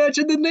can't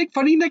imagine the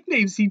funny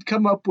nicknames he'd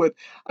come up with.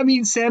 I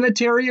mean,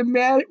 Sanitarium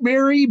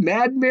Mary,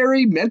 Mad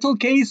Mary, Mental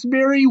Case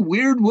Mary,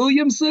 Weird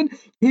Williamson.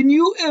 Can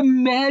you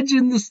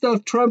imagine the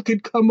stuff Trump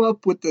could come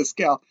up with this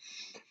gal?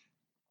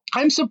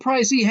 I'm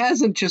surprised he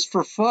hasn't just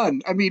for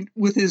fun. I mean,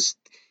 with his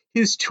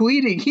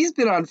tweeting, he's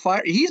been on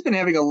fire. He's been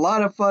having a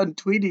lot of fun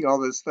tweeting all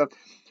this stuff.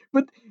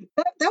 But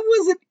that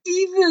wasn't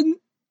even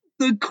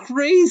the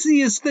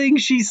craziest thing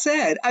she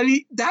said. I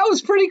mean, that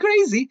was pretty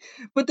crazy.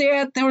 But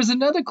there was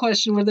another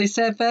question where they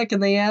sat back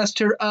and they asked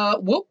her,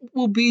 what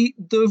will be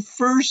the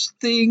first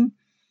thing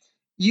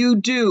you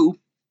do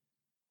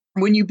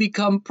when you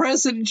become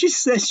president, she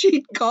said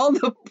she'd call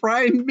the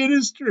prime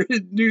minister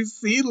in New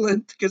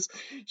Zealand because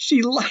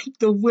she liked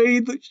the way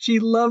that she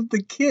loved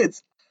the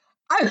kids.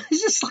 I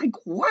was just like,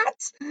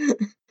 what?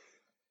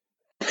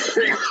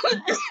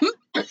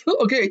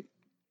 Okay,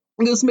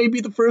 this may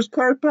be the first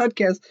card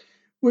podcast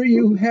where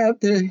you have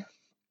the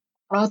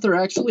author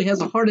actually has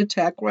a heart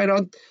attack right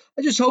on.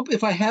 I just hope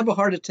if I have a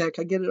heart attack,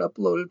 I get it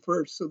uploaded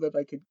first so that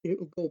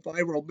it'll go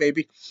viral,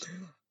 maybe.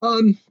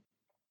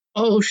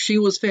 Oh, she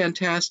was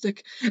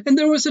fantastic. And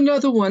there was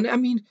another one. I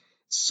mean,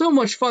 so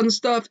much fun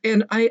stuff.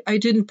 And I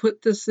didn't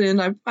put this in.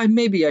 I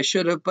maybe I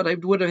should have, but I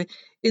would have.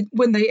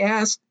 When they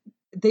asked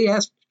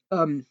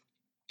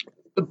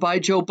by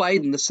Joe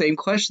Biden the same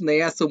question.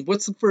 They asked him,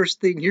 "What's the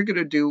first thing you're going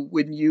to do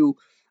when you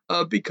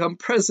become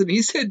president?"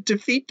 He said,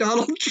 "Defeat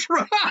Donald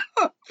Trump."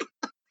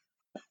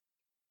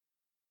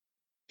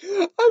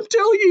 I'm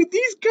telling you,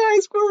 these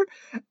guys were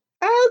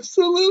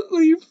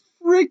absolutely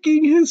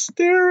freaking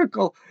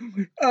hysterical.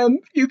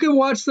 You can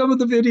watch some of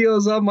the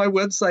videos on my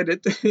website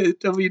at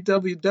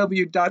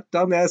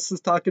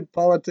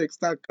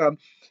www.dumbassestalkingpolitics.com.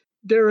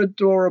 They're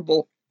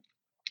adorable.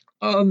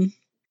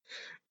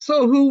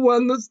 So who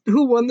won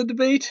the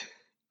debate?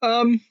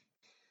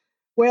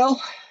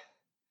 Well,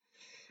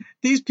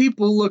 these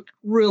people look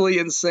really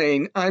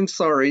insane. I'm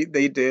sorry,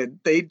 they did.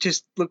 They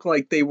just look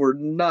like they were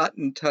not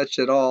in touch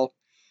at all.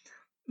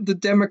 The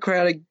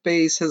Democratic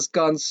base has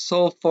gone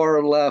so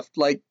far left,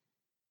 like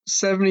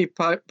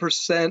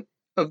 75%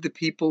 of the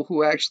people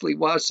who actually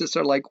watch this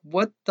are like,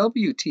 what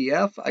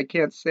WTF? I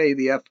can't say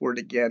the F word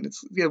again.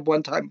 It's a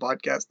one-time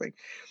podcast thing.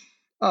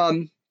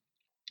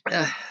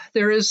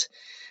 There is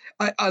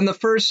on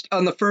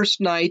the first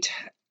night,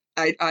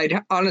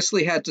 I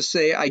honestly had to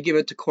say I give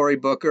it to Cory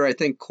Booker. I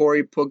think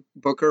Cory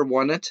Booker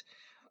won it.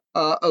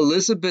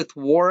 Elizabeth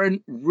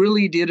Warren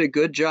really did a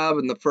good job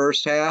in the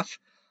first half,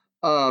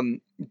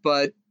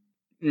 but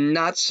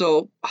not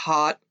so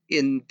hot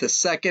in the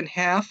second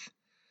half.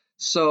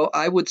 So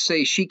I would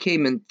say she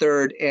came in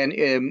third, and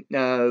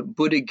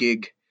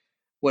Buttigieg,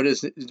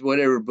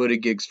 whatever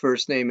Buttigieg's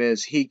first name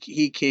is, he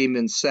came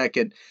in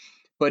second.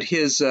 But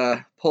his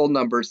poll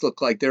numbers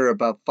look like they're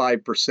about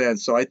 5%,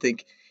 so I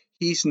think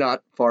he's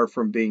not far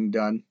from being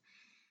done.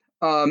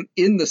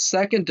 In the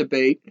second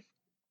debate,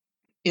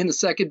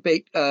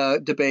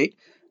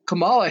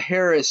 Kamala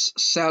Harris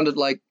sounded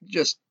like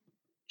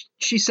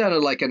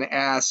an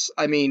ass.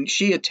 I mean,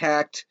 she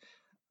attacked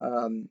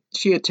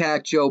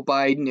Joe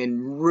Biden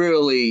and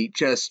really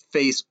just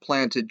face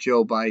planted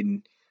Joe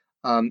Biden.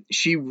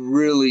 She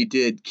really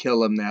did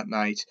kill him that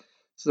night.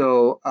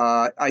 So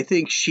I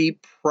think she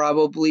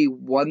probably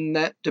won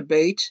that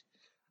debate.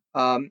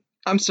 I'm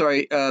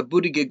sorry,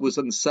 Buttigieg was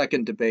in the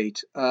second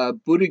debate.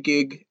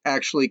 Buttigieg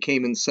actually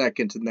came in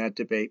second in that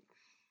debate.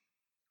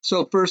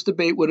 So first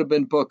debate would have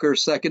been Booker,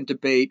 second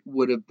debate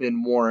would have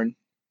been Warren,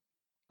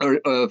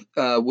 or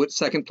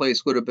second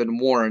place would have been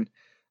Warren,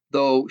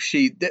 though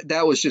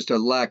that was just a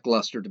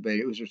lackluster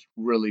debate. It was just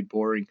really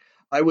boring.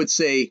 I would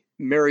say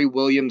Mary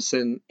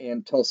Williamson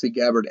and Tulsi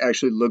Gabbard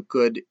actually looked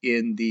good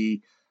in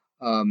the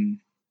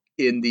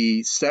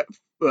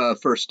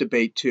first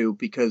debate too,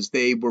 because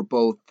they were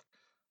both.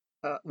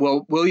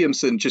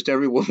 Williamson, just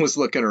everyone was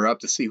looking her up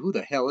to see who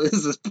the hell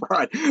is this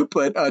broad.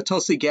 But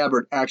Tulsi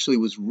Gabbard actually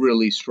was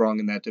really strong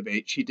in that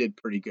debate. She did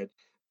pretty good.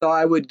 So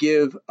I would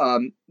give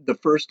the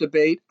first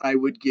debate, I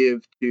would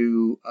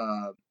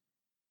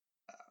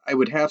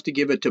have to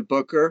give it to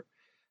Booker.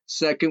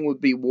 Second would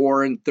be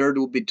Warren. Third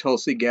would be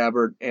Tulsi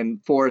Gabbard.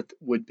 And fourth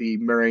would be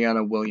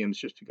Marianne Williams,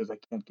 just because I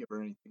can't give her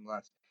anything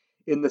less.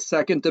 In the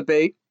second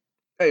debate,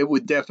 it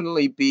would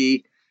definitely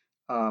be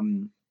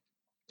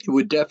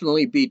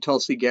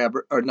Tulsi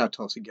Gabbard, or not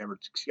Tulsi Gabbard.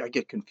 I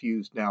get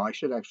confused now. I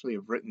should actually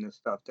have written this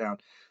stuff down.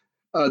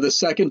 The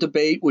second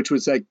debate, which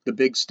was like the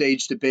big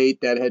stage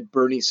debate that had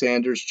Bernie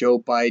Sanders, Joe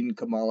Biden,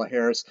 Kamala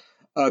Harris.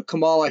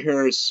 Kamala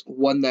Harris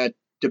won that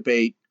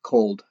debate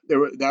cold.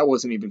 That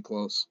wasn't even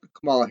close.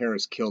 Kamala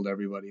Harris killed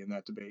everybody in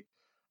that debate.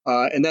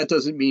 And that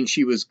doesn't mean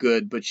she was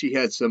good, but she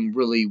had some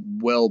really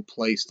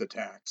well-placed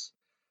attacks.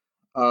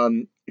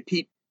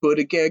 Pete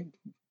Buttigieg,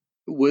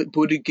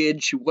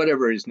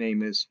 whatever his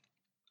name is,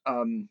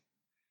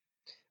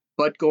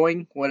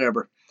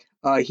 whatever.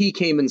 He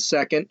came in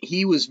second.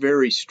 He was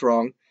very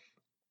strong.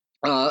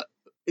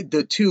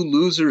 The two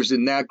losers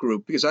in that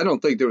group, because I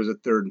don't think there was a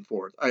third and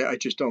fourth. I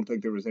just don't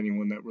think there was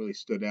anyone that really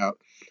stood out.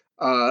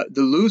 The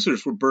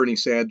losers were Bernie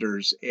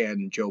Sanders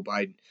and Joe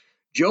Biden.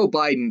 Joe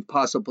Biden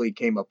possibly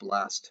came up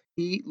last.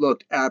 He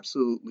looked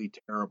absolutely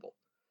terrible.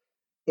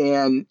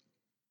 And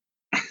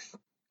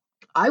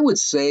I would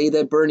say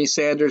that Bernie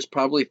Sanders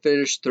probably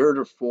finished third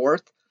or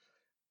fourth.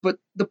 But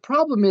the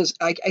problem is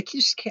I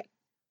just can't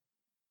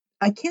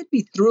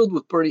be thrilled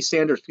with Bernie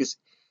Sanders, because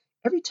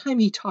every time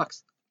he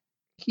talks,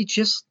 he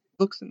just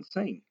looks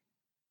insane.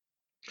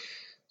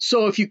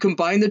 So if you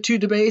combine the two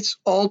debates,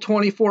 all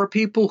 24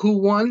 people who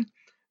won,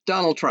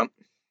 Donald Trump,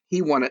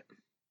 he won it.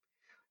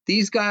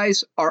 These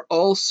guys are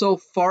all so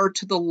far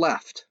to the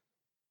left,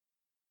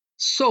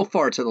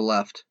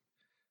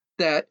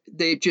 that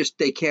they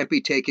can't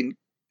be taken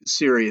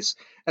serious.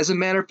 As a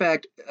matter of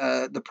fact,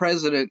 the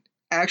president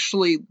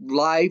actually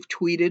live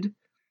tweeted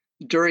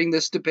during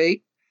this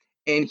debate,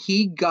 and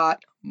he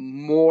got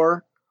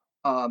more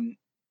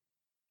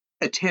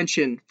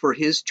attention for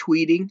his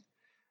tweeting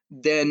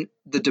than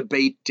the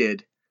debate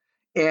did.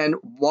 And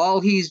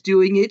while he's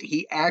doing it,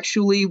 he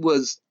actually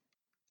was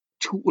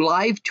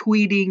live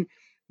tweeting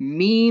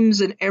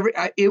memes and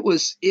it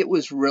was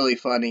really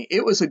funny.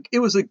 It was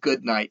a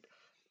good night.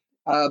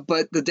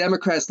 But the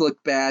Democrats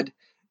look bad.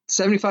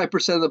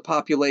 75% of the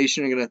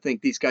population are going to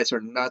think these guys are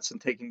nuts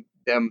and taking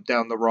them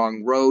down the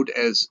wrong road,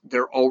 as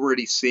they're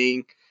already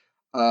seeing.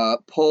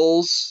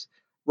 Polls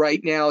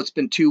right now, it's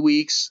been 2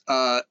 weeks.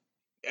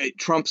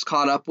 Trump's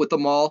caught up with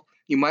them all.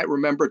 You might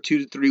remember 2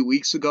 to 3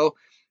 weeks ago,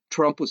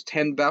 Trump was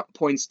 10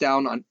 points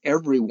down on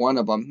every one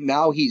of them.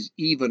 Now he's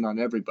even on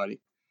everybody.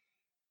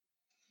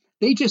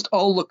 They just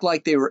all look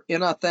like they were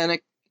inauthentic,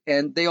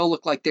 and they all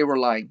look like they were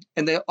lying,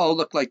 and they all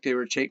look like they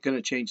were going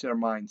to change their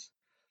minds.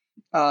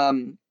 I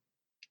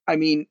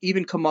mean,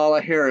 even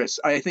Kamala Harris,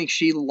 I think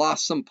she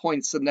lost some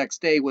points the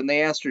next day when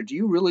they asked her, "Do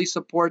you really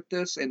support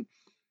this?" And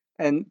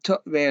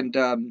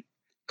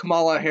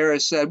Kamala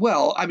Harris said,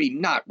 "Well, I mean,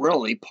 not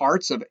really,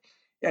 parts of it."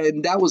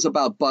 And that was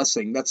about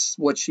busing. That's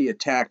what she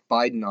attacked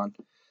Biden on.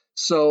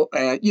 So,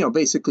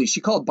 basically,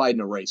 she called Biden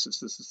a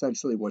racist. That's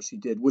essentially what she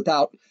did.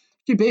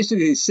 She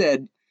basically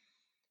said,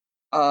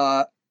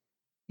 I'm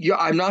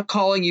not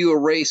calling you a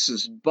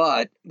racist,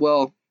 but,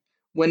 well,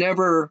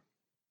 whenever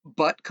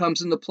but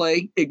comes into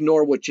play,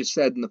 ignore what you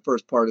said in the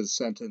first part of the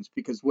sentence,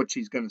 because what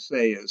she's going to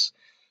say is,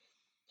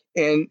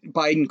 and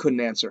Biden couldn't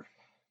answer.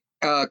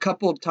 A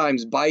couple of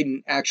times,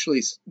 Biden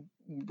actually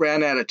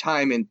ran out of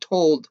time and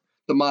told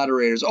the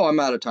moderators, "Oh, I'm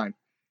out of time."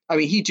 I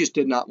mean, he just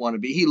did not want to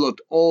be. He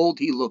looked old.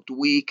 He looked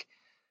weak.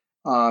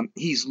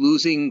 He's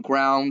losing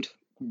ground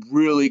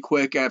really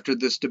quick after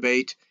this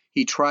debate.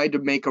 He tried to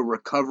make a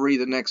recovery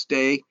the next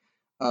day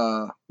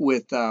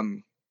with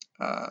the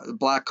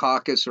Black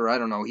Caucus, or I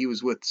don't know. He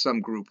was with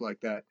some group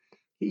like that.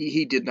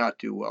 He did not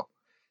do well.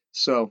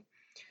 So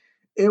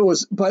it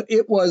was,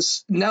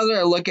 now that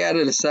I look at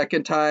it a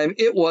second time,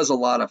 it was a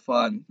lot of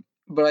fun.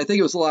 But I think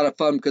it was a lot of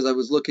fun because I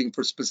was looking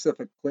for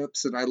specific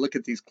clips, and I look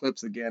at these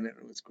clips again, and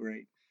it was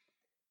great.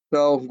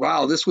 So,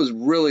 wow, this was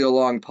really a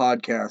long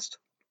podcast,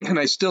 and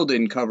I still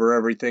didn't cover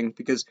everything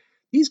because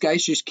these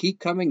guys just keep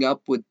coming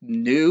up with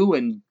new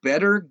and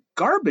better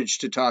garbage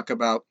to talk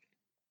about.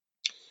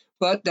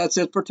 But that's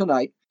it for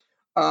tonight.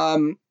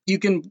 You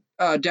can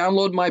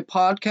download my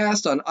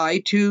podcast on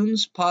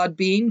iTunes,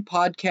 Podbean,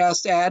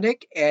 Podcast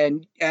Addict,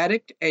 and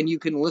you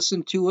can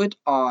listen to it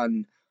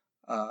on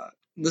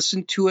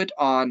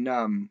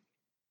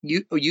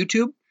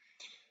YouTube.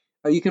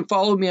 You can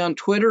follow me on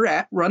Twitter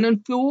at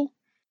RunninFool,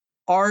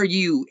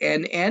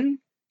 RUNNINFEWL.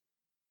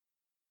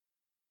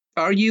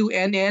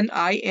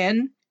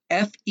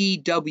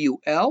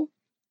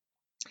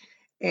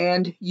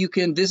 And you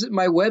can visit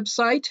my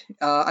website.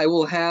 I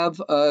will have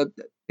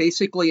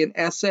basically an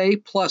essay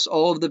plus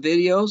all of the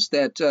videos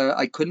that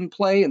I couldn't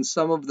play, and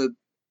some of the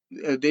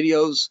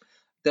videos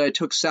that I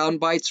took sound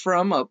bites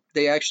from.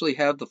 They actually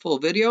have the full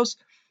videos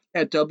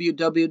at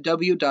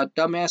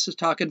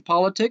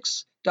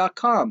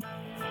www.dumbassestalkingpolitics.com.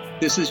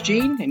 This is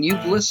Gene, and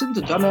you've listened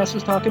to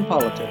Dumbasses Talking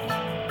Politics.